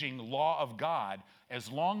 unchanging law of God.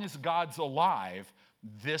 As long as God's alive,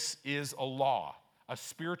 this is a law, a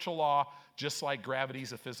spiritual law, just like gravity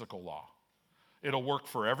is a physical law. It'll work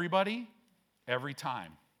for everybody, every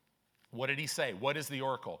time. What did He say? What is the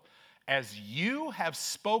oracle? As you have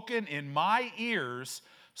spoken in my ears,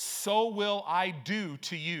 so will I do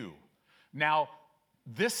to you. Now,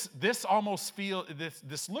 this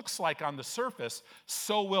looks like on the surface,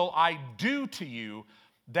 so will I do to you.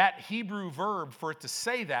 That Hebrew verb for it to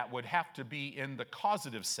say that would have to be in the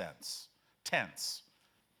causative tense.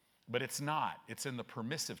 But it's not. It's in the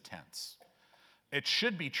permissive tense. It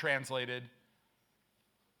should be translated,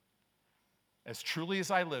 as truly as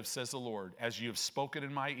I live, says the Lord, as you have spoken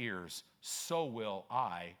in my ears, so will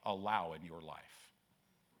I allow in your life.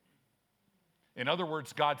 In other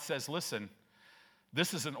words, God says, listen,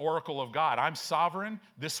 this is an oracle of God. I'm sovereign.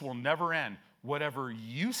 This will never end. Whatever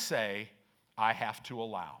you say, I have to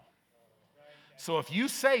allow. So if you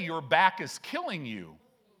say your back is killing you,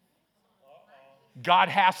 God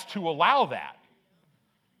has to allow that.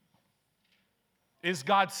 Is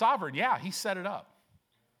God sovereign? Yeah, He set it up.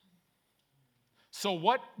 So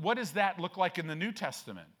what does that look like in the New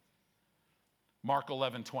Testament? Mark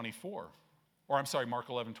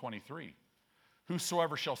 11:23.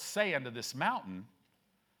 Whosoever shall say unto this mountain,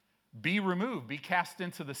 be removed, be cast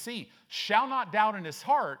into the sea, shall not doubt in his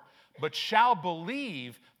heart, but shall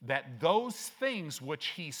believe that those things which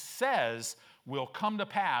he says will come to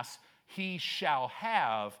pass, he shall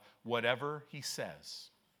have whatever he says.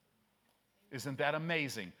 Isn't that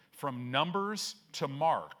amazing? From Numbers to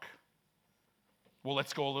Mark. Well,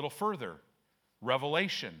 let's go a little further.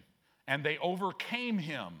 Revelation. And they overcame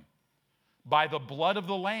him by the blood of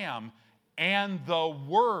the Lamb and the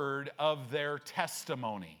word of their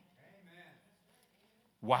testimony. Amen.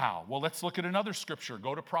 Wow. Well, let's look at another scripture.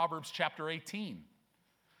 Go to Proverbs chapter 18.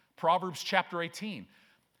 Proverbs chapter 18.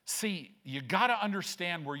 See, you got to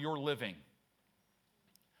understand where you're living.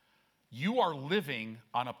 You are living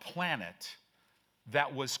on a planet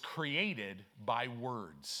that was created by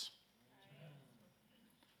words.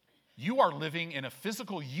 You are living in a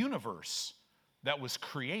physical universe that was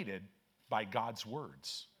created by God's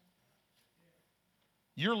words.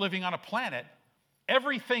 You're living on a planet,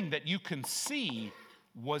 everything that you can see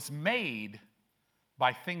was made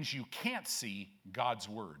by things you can't see, God's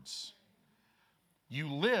words.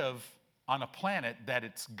 You live on a planet that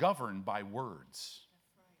it's governed by words.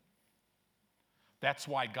 That's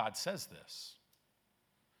why God says this.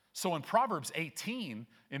 So in Proverbs 18,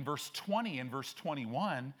 in verse 20 and verse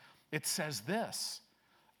 21, it says this,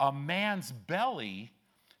 a man's belly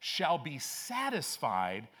shall be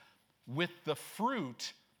satisfied with the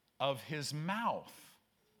fruit of his mouth.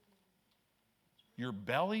 Your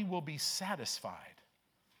belly will be satisfied.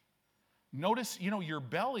 Notice, your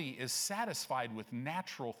belly is satisfied with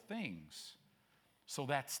natural things. So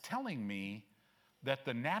that's telling me that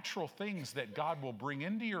the natural things that God will bring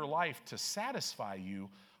into your life to satisfy you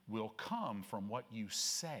will come from what you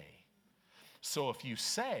say. So if you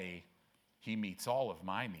say, He meets all of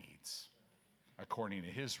my needs according to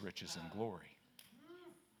His riches and glory,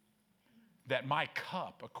 that my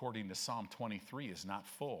cup, according to Psalm 23, is not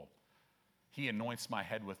full. He anoints my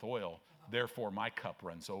head with oil, therefore my cup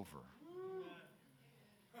runs over.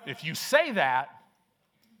 If you say that,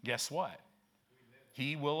 guess what?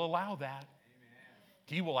 He will allow that.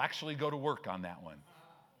 He will actually go to work on that one.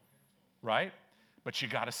 Right? But you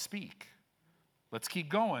got to speak. Let's keep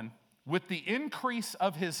going. With the increase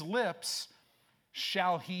of his lips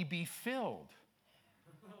shall he be filled.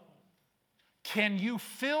 Can you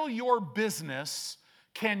fill your business?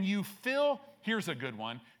 Can you fill, here's a good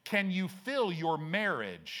one, Can you fill your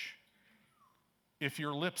marriage if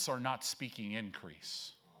your lips are not speaking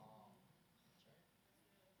increase?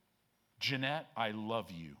 Jeanette, I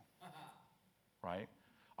love you, right?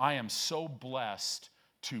 I am so blessed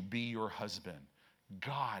to be your husband.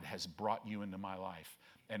 God has brought you into my life,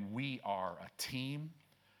 and we are a team,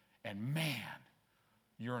 and man,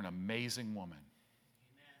 you're an amazing woman.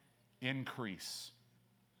 Amen. Increase.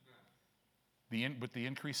 With the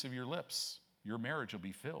increase of your lips, your marriage will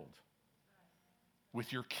be filled.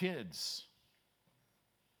 With your kids.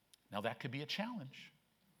 Now that could be a challenge.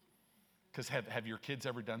 Because have your kids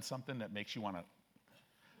ever done something that makes you want to,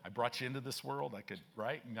 I brought you into this world, I could,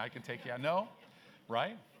 right? And I can take you out. No,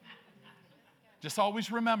 right? Just always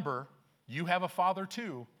remember, you have a father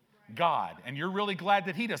too, God. And you're really glad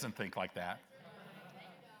that he doesn't think like that.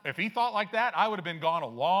 If he thought like that, I would have been gone a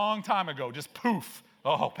long time ago. Just poof.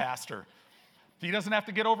 Oh, pastor. He doesn't have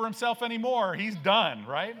to get over himself anymore. He's done,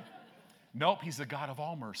 right? Nope, he's the God of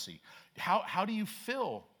all mercy. How do you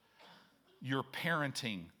fill your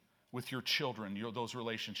parenting with your children, those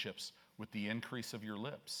relationships, with the increase of your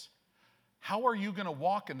lips? How are you going to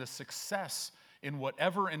walk in the success in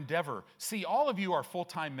whatever endeavor? See, all of you are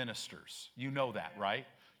full-time ministers. You know that, right?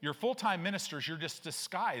 You're full-time ministers. You're just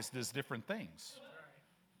disguised as different things,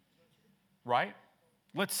 right?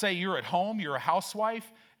 Let's say you're at home, you're a housewife,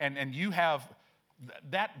 and you have,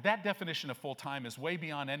 that definition of full-time is way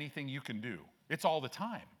beyond anything you can do. It's all the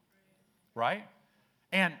time, right?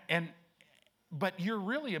 But you're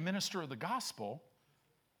really a minister of the gospel,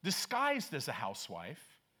 disguised as a housewife,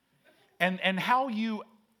 and how you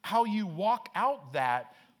walk out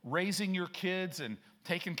that, raising your kids and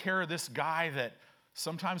taking care of this guy that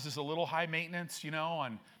sometimes is a little high maintenance, and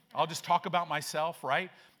I'll just talk about myself, right?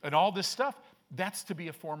 And all this stuff, that's to be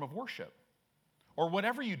a form of worship. Or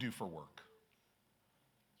whatever you do for work,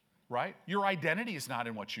 right? Your identity is not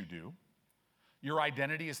in what you do. Your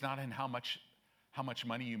identity is not in how much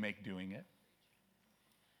money you make doing it.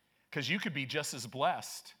 Because you could be just as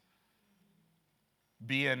blessed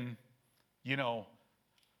being,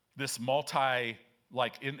 this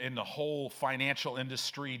in the whole financial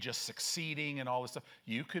industry, just succeeding and all this stuff.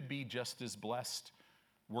 You could be just as blessed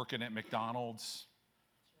working at McDonald's,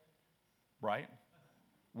 right?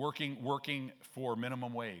 Working for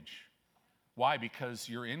minimum wage. Why? Because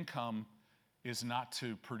your income is not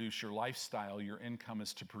to produce your lifestyle. Your income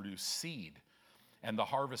is to produce seed. And the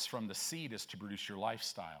harvest from the seed is to produce your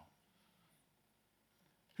lifestyle.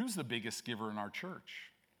 Who's the biggest giver in our church?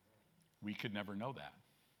 We could never know that.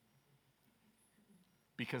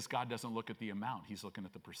 Because God doesn't look at the amount. He's looking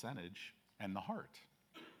at the percentage and the heart.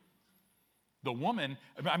 The woman,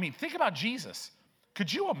 think about Jesus.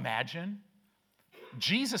 Could you imagine?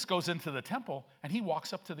 Jesus goes into the temple and he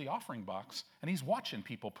walks up to the offering box and he's watching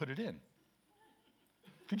people put it in.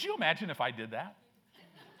 Could you imagine if I did that?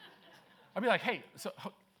 I'd be like, hey, so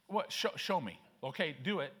what? Show me. Okay,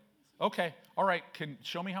 do it. Okay, all right,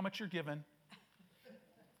 show me how much you're giving.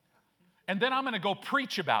 And then I'm going to go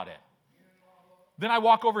preach about it. Then I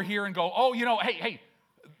walk over here and go, hey,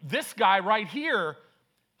 this guy right here,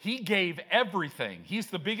 he gave everything. He's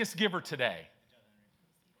the biggest giver today.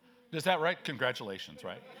 Is that right? Congratulations,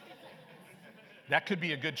 right? That could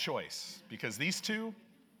be a good choice because these two,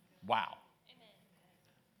 wow.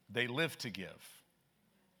 They live to give,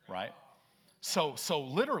 right? So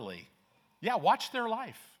literally, yeah, watch their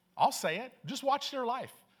life. I'll say it. Just watch their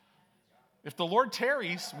life. If the Lord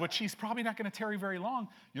tarries, which he's probably not going to tarry very long,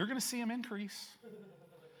 you're going to see him increase.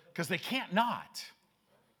 Because they can't not.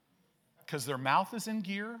 Because their mouth is in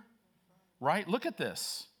gear, right? Look at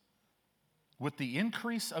this. With the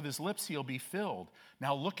increase of his lips, he'll be filled.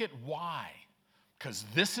 Now look at why. Because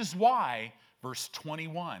this is why, verse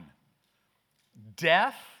 21.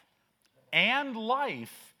 Death and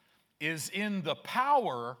life is in the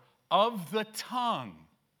power of the tongue.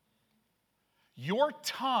 Your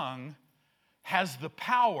tongue has the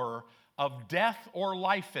power of death or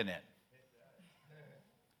life in it.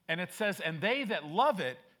 And it says, and they that love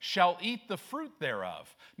it shall eat the fruit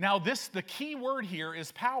thereof. Now the key word here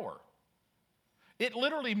is power. It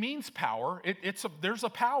literally means power. There's a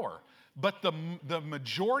power. But the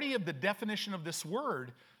majority of the definition of this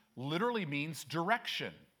word literally means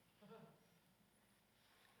direction.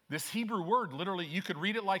 This Hebrew word, literally, you could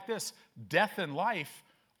read it like this. Death and life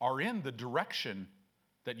are in the direction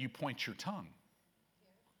that you point your tongue.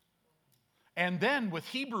 And then with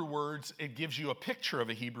Hebrew words, it gives you a picture of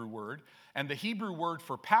a Hebrew word. And the Hebrew word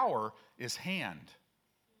for power is hand.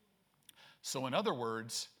 So in other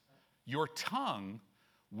words, your tongue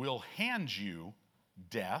will hand you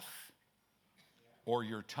death, or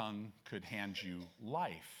your tongue could hand you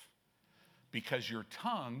life. because your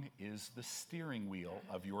tongue is the steering wheel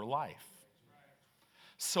of your life.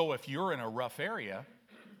 So if you're in a rough area,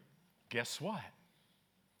 guess what?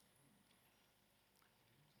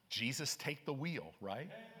 Jesus, take the wheel, right?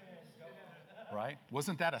 Right?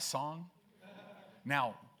 Wasn't that a song?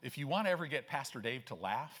 Now, if you want to ever get Pastor Dave to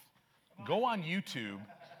laugh, go on YouTube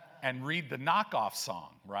and read the knockoff song,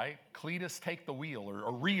 right? Cletus, take the wheel,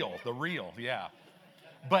 or reel, the reel, yeah.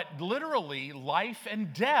 But literally, life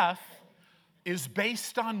and death is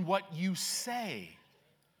based on what you say.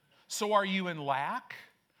 So are you in lack?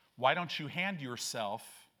 Why don't you hand yourself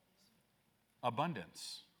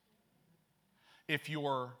abundance? If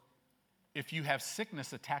you have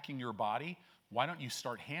sickness attacking your body, why don't you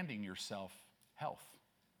start handing yourself health?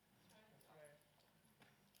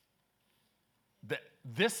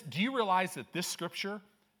 Do you realize that this scripture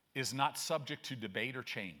is not subject to debate or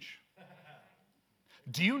change?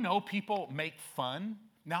 Do you know people make fun?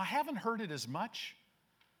 Now, I haven't heard it as much,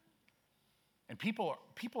 and people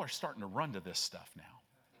are starting to run to this stuff now.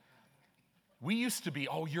 We used to be,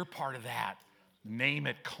 oh, you're part of that. Name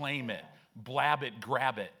it, claim it, blab it,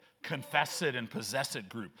 grab it, confess it, and possess it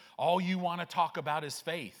group. All you want to talk about is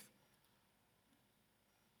faith.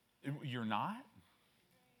 You're not?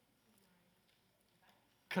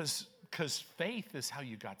 Because faith is how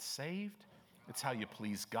you got saved. It's how you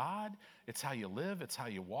please God. It's how you live. It's how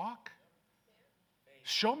you walk.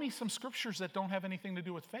 Show me some scriptures that don't have anything to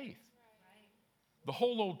do with faith. The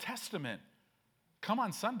whole Old Testament. Come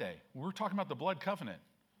on Sunday. We're talking about the blood covenant.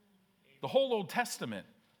 The whole Old Testament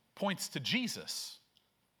points to Jesus.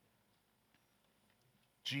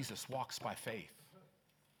 Jesus walks by faith.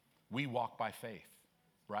 We walk by faith,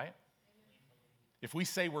 right? If we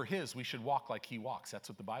say we're his, we should walk like he walks. That's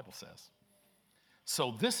what the Bible says.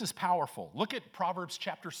 So this is powerful. Look at Proverbs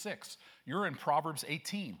chapter 6. You're in Proverbs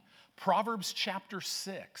 18. Proverbs chapter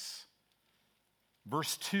 6,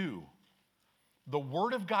 verse 2. The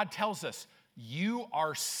Word of God tells us, you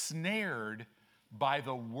are snared by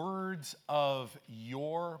the words of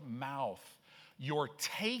your mouth. You're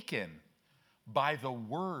taken by the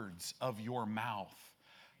words of your mouth.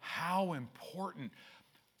 How important.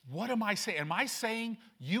 What am I saying? Am I saying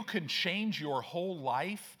you can change your whole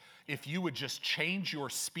life if you would just change your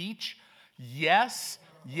speech? Yes,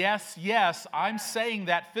 yes, yes. I'm saying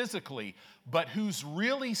that physically. But who's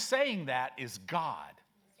really saying that is God.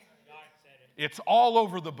 It's all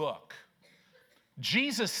over the book.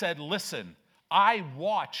 Jesus said, listen, I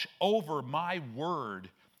watch over my word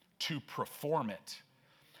to perform it.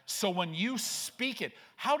 So when you speak it,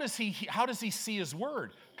 how does he see his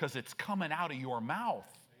word? Because it's coming out of your mouth.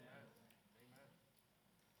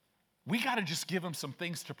 We got to just give him some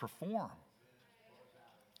things to perform.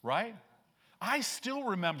 Right? I still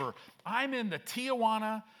remember, I'm in the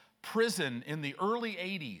Tijuana prison in the early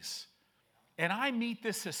 80s, and I meet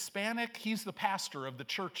this Hispanic, he's the pastor of the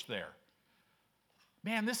church there.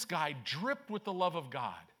 Man, this guy dripped with the love of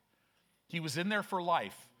God. He was in there for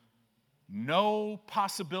life. No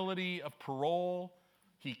possibility of parole.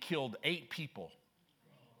 He killed 8 people,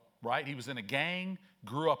 right? He was in a gang,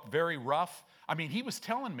 grew up very rough. I mean, he was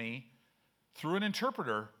telling me through an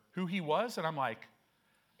interpreter who he was, and I'm like,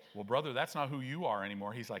 well, brother, that's not who you are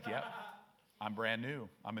anymore. He's like, yep, I'm brand new.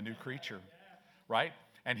 I'm a new creature, right?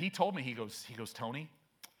 And he told me, he goes, Tony,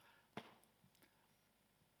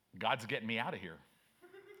 God's getting me out of here.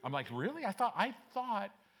 I'm like, really? I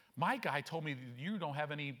thought my guy told me you don't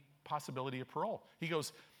have any possibility of parole. He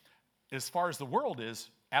goes, as far as the world is,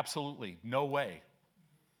 absolutely, no way.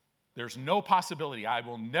 There's no possibility. I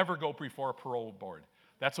will never go before a parole board.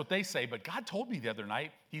 That's what they say, but God told me the other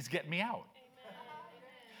night, he's getting me out.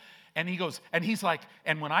 And he goes, and he's like,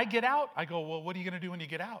 and when I get out, I go, well, what are you going to do when you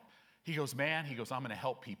get out? He goes, man, I'm going to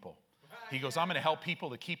help people. He goes, I'm going to help people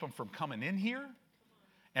to keep them from coming in here.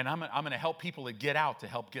 And I'm going to help people to get out to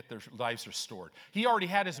help get their lives restored. He already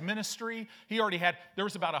had his ministry. There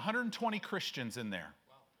was about 120 Christians in there,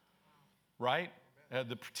 right?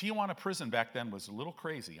 The Tijuana prison back then was a little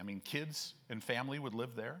crazy. I mean, kids and family would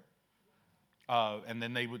live there. And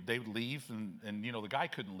then they would leave, and the guy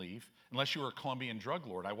couldn't leave unless you were a Colombian drug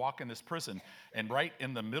lord. I walk in this prison, and right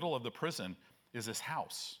in the middle of the prison is this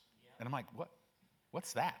house. And I'm like,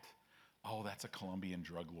 what's that? Oh, that's a Colombian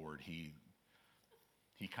drug lord. He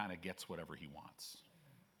kind of gets whatever he wants.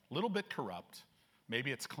 A little bit corrupt.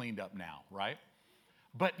 Maybe it's cleaned up now, right?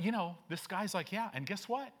 But, this guy's like, yeah, and guess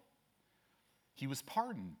what? He was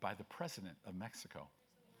pardoned by the president of Mexico.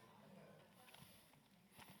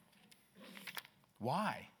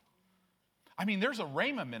 Why? I mean, there's a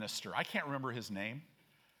Rhema minister. I can't remember his name.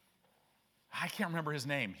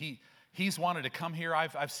 He's wanted to come here.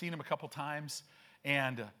 I've seen him a couple times.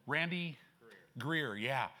 And Randy Greer,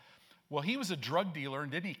 yeah. Well, he was a drug dealer,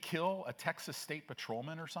 and didn't he kill a Texas State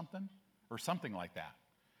Patrolman or something? Or something like that.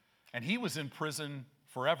 And he was in prison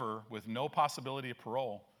forever with no possibility of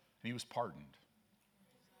parole, and he was pardoned.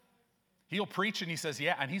 He'll preach, and he says,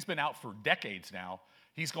 yeah, and he's been out for decades now.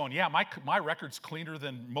 He's going, yeah, my record's cleaner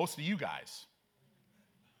than most of you guys.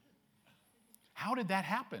 How did that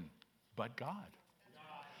happen? But God.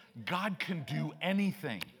 God can do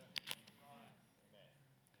anything.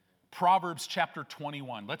 Proverbs chapter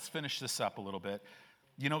 21. Let's finish this up a little bit.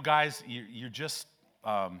 You know, guys, you're just,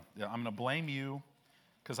 I'm going to blame you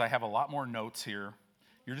because I have a lot more notes here.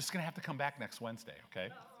 You're just going to have to come back next Wednesday, okay?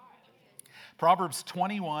 Proverbs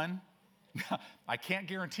 21. I can't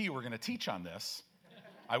guarantee you we're going to teach on this.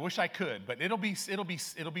 I wish I could, but it'll be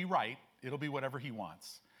right. It'll be whatever he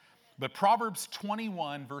wants. But Proverbs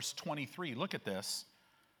 21, verse 23, look at this.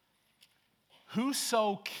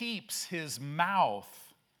 Whoso keeps his mouth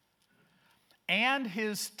and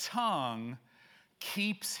his tongue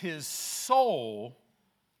keeps his soul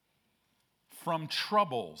from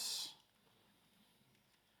troubles.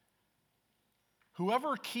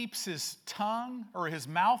 Whoever keeps his tongue, or his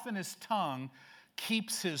mouth and his tongue,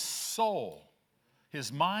 keeps his soul,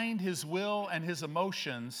 his mind, his will, and his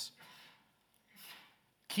emotions,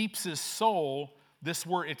 keeps his soul. This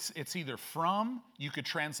word, it's either from, you could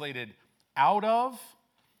translate it out of,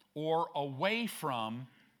 or away from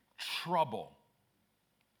trouble.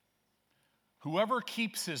 Whoever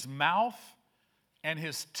keeps his mouth and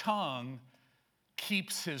his tongue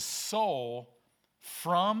keeps his soul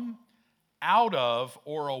from, out of,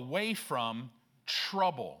 or away from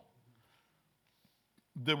trouble.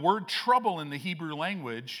 The word trouble in the Hebrew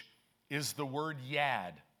language is the word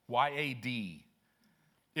yad, Y-A-D.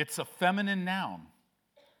 It's a feminine noun.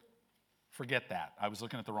 Forget that. I was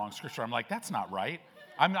looking at the wrong scripture. I'm like, that's not right.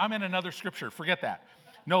 I'm in another scripture. Forget that.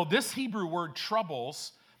 No, this Hebrew word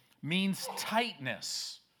troubles means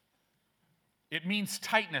tightness. It means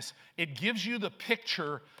tightness. It gives you the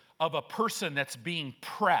picture of a person that's being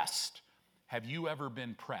pressed. Have you ever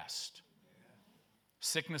been pressed?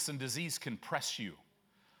 Sickness and disease can press you.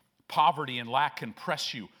 Poverty and lack can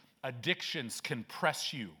press you. Addictions can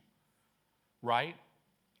press you, right?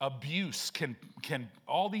 Abuse can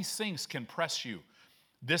all these things can press you.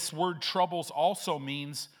 This word troubles also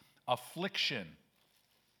means affliction.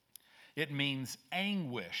 It means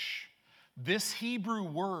anguish. This Hebrew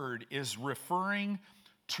word is referring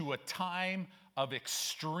to a time of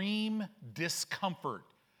extreme discomfort.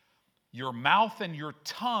 Your mouth and your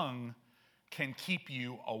tongue can keep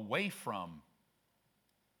you away from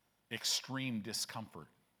extreme discomfort.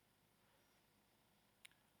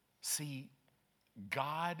 See,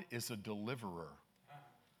 God is a deliverer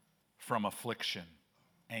from affliction,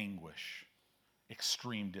 anguish,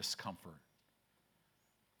 extreme discomfort.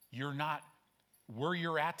 You're not, where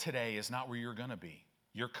you're at today is not where you're going to be.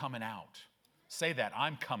 You're coming out. Say that,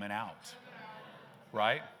 I'm coming out.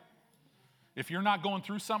 Right? If you're not going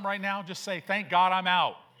through something right now, just say, thank God I'm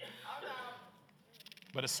out.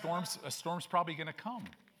 But a storm's probably going to come.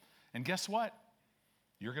 And guess what?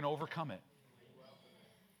 You're going to overcome it.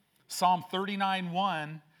 Psalm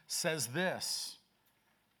 39:1 says this.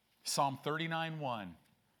 Psalm 39:1.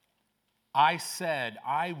 I said,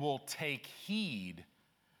 I will take heed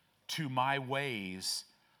to my ways,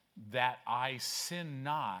 that I sin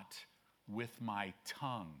not with my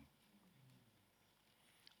tongue.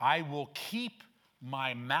 I will keep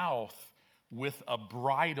my mouth with a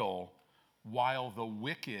bridle while the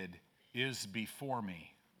wicked is before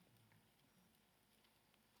me.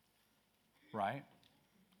 Right?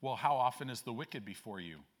 Well, how often is the wicked before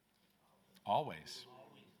you? Always.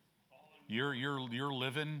 You're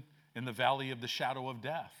living in the valley of the shadow of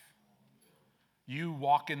death. You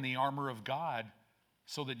walk in the armor of God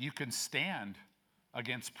so that you can stand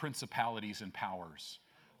against principalities and powers,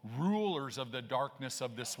 rulers of the darkness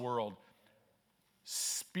of this world,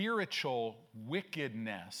 spiritual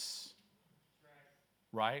wickedness,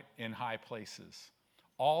 right, in high places,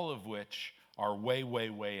 all of which are way, way,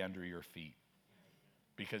 way under your feet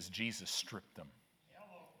because Jesus stripped them.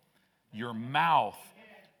 Your mouth,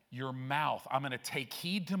 I'm going to take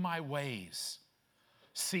heed to my ways.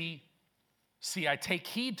 See, I take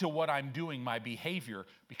heed to what I'm doing, my behavior,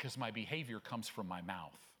 because my behavior comes from my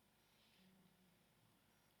mouth.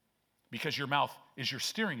 Because your mouth is your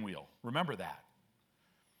steering wheel. Remember that.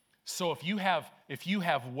 So if you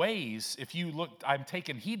have ways, if you look, I'm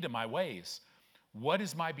taking heed to my ways, what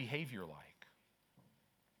is my behavior like?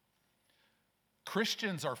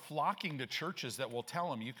 Christians are flocking to churches that will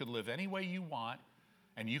tell them you could live any way you want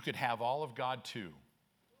and you could have all of God too.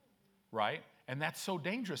 Right? And that's so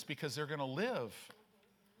dangerous because they're going to live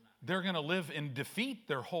they're going to live in defeat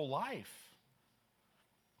their whole life.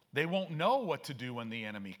 They won't know what to do when the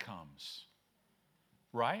enemy comes,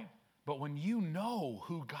 right? But when you know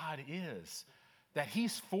who God is, that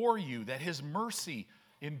he's for you, that his mercy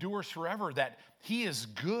endures forever, that he is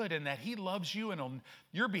good and that he loves you, and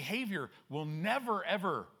your behavior will never,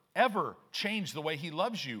 ever, ever change the way he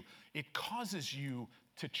loves you, it causes you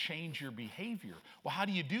to change your behavior. Well, how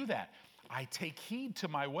do you do that? I take heed to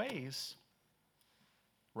my ways,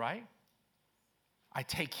 right? I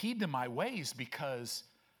take heed to my ways because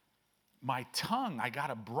my tongue, I got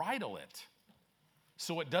to bridle it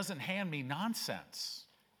so it doesn't hand me nonsense,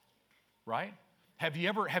 right? Have you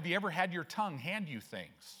ever had your tongue hand you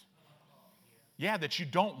things? Yeah, that you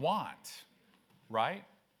don't want, right?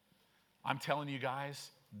 I'm telling you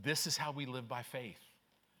guys, this is how we live by faith.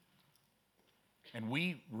 And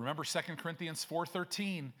we, remember 2 Corinthians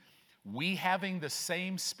 4:13, we having the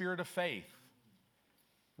same spirit of faith,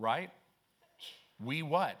 right? We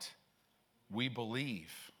what? We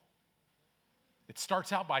believe. It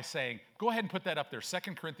starts out by saying, go ahead and put that up there,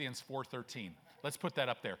 2 Corinthians 4:13. Let's put that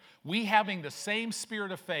up there. We having the same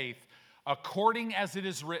spirit of faith, according as it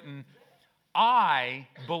is written, I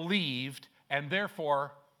believed, and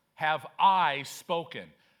therefore have I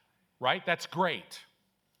spoken. Right? That's great.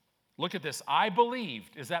 Look at this. I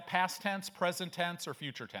believed. Is that past tense, present tense, or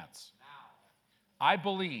future tense? I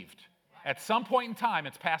believed. At some point in time,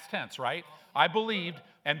 it's past tense, right? I believed,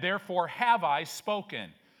 and therefore have I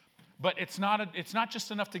spoken. But it's not just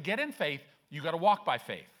enough to get in faith. You got to walk by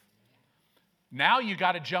faith. Now you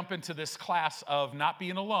got to jump into this class of not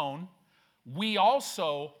being alone. We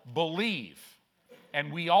also believe,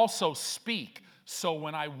 and we also speak. So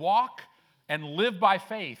when I walk and live by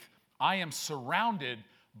faith, I am surrounded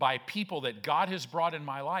by people that God has brought in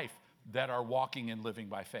my life that are walking and living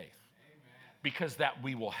by faith. Amen. Because that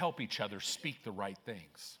we will help each other speak the right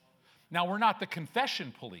things. Now, we're not the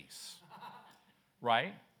confession police,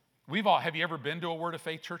 right? Have you ever been to a Word of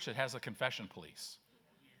Faith church that has a confession police?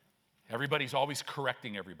 Everybody's always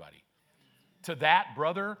correcting everybody. To that,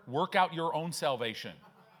 brother, work out your own salvation,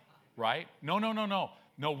 right? No.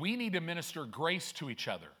 No, we need to minister grace to each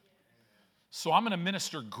other. So I'm going to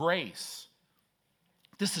minister grace.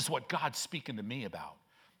 This is what God's speaking to me about.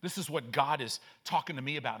 This is what God is talking to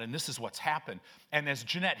me about, and this is what's happened. And as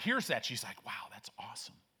Jeanette hears that, she's like, wow, that's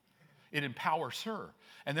awesome. It empowers her.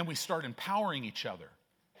 And then we start empowering each other,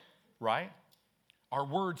 right? Our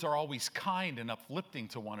words are always kind and uplifting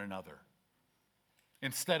to one another.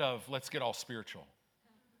 Instead of, let's get all spiritual.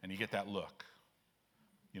 And you get that look.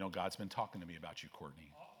 You know, God's been talking to me about you,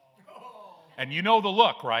 Courtney. And you know the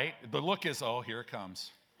look, right? The look is, oh, here it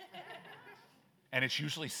comes. And it's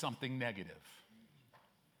usually something negative.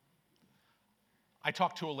 I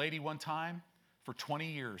talked to a lady one time. For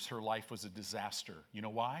 20 years, her life was a disaster. You know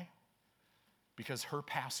why? Because her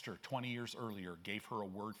pastor 20 years earlier gave her a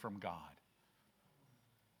word from God.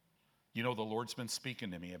 You know, the Lord's been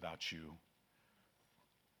speaking to me about you,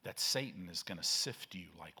 that Satan is going to sift you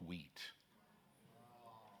like wheat.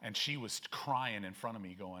 And she was crying in front of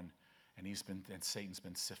me going, and Satan's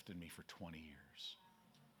been sifting me for 20 years.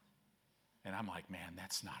 And I'm like, man,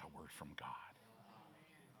 that's not a word from God.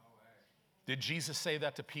 Did Jesus say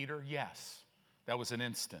that to Peter? Yes. That was an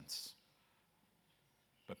instance.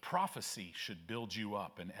 But prophecy should build you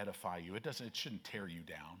up and edify you. It shouldn't tear you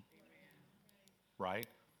down. Right?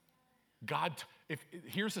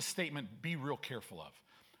 Here's a statement be real careful of.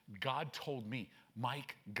 God told me,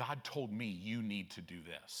 Mike, God told me you need to do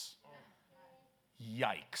this.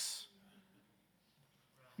 Yikes.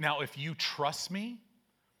 Now, if you trust me,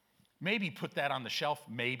 maybe put that on the shelf.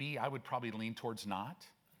 Maybe. I would probably lean towards not.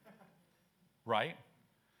 Right?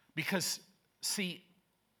 Because, see,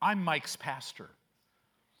 I'm Mike's pastor.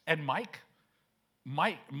 And Mike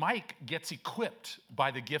gets equipped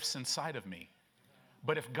by the gifts inside of me.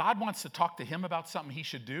 But if God wants to talk to him about something he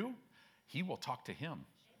should do, he will talk to him.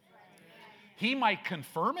 He might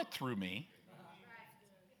confirm it through me.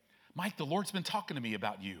 Mike, the Lord's been talking to me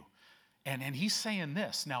about you. And he's saying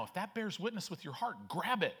this. Now, if that bears witness with your heart,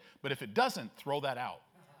 grab it. But if it doesn't, throw that out.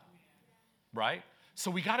 Right? So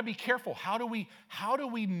we got to be careful. How do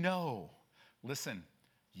we know? Listen,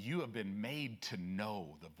 you have been made to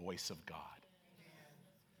know the voice of God.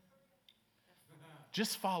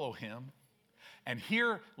 Just follow him. And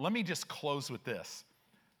here, let me just close with this.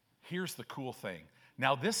 Here's the cool thing.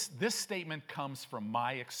 Now, this statement comes from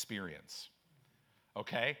my experience.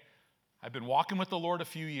 Okay? I've been walking with the Lord a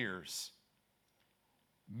few years.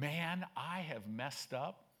 Man, I have messed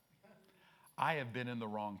up. I have been in the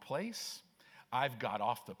wrong place. I've got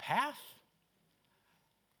off the path.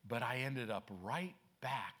 But I ended up right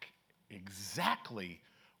back exactly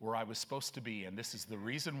where I was supposed to be, and this is the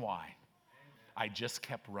reason why. I just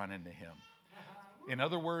kept running to him. In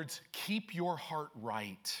other words, keep your heart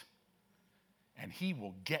right, and he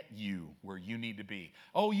will get you where you need to be.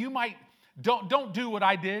 Oh, you might, don't do what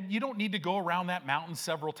I did. You don't need to go around that mountain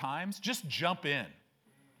several times. Just jump in,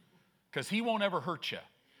 because he won't ever hurt you.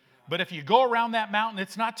 But if you go around that mountain,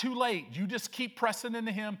 it's not too late. You just keep pressing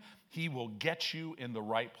into him. He will get you in the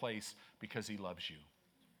right place because he loves you.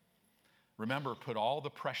 Remember, put all the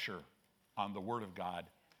pressure on the Word of God,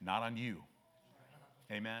 not on you.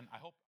 Amen. I hope.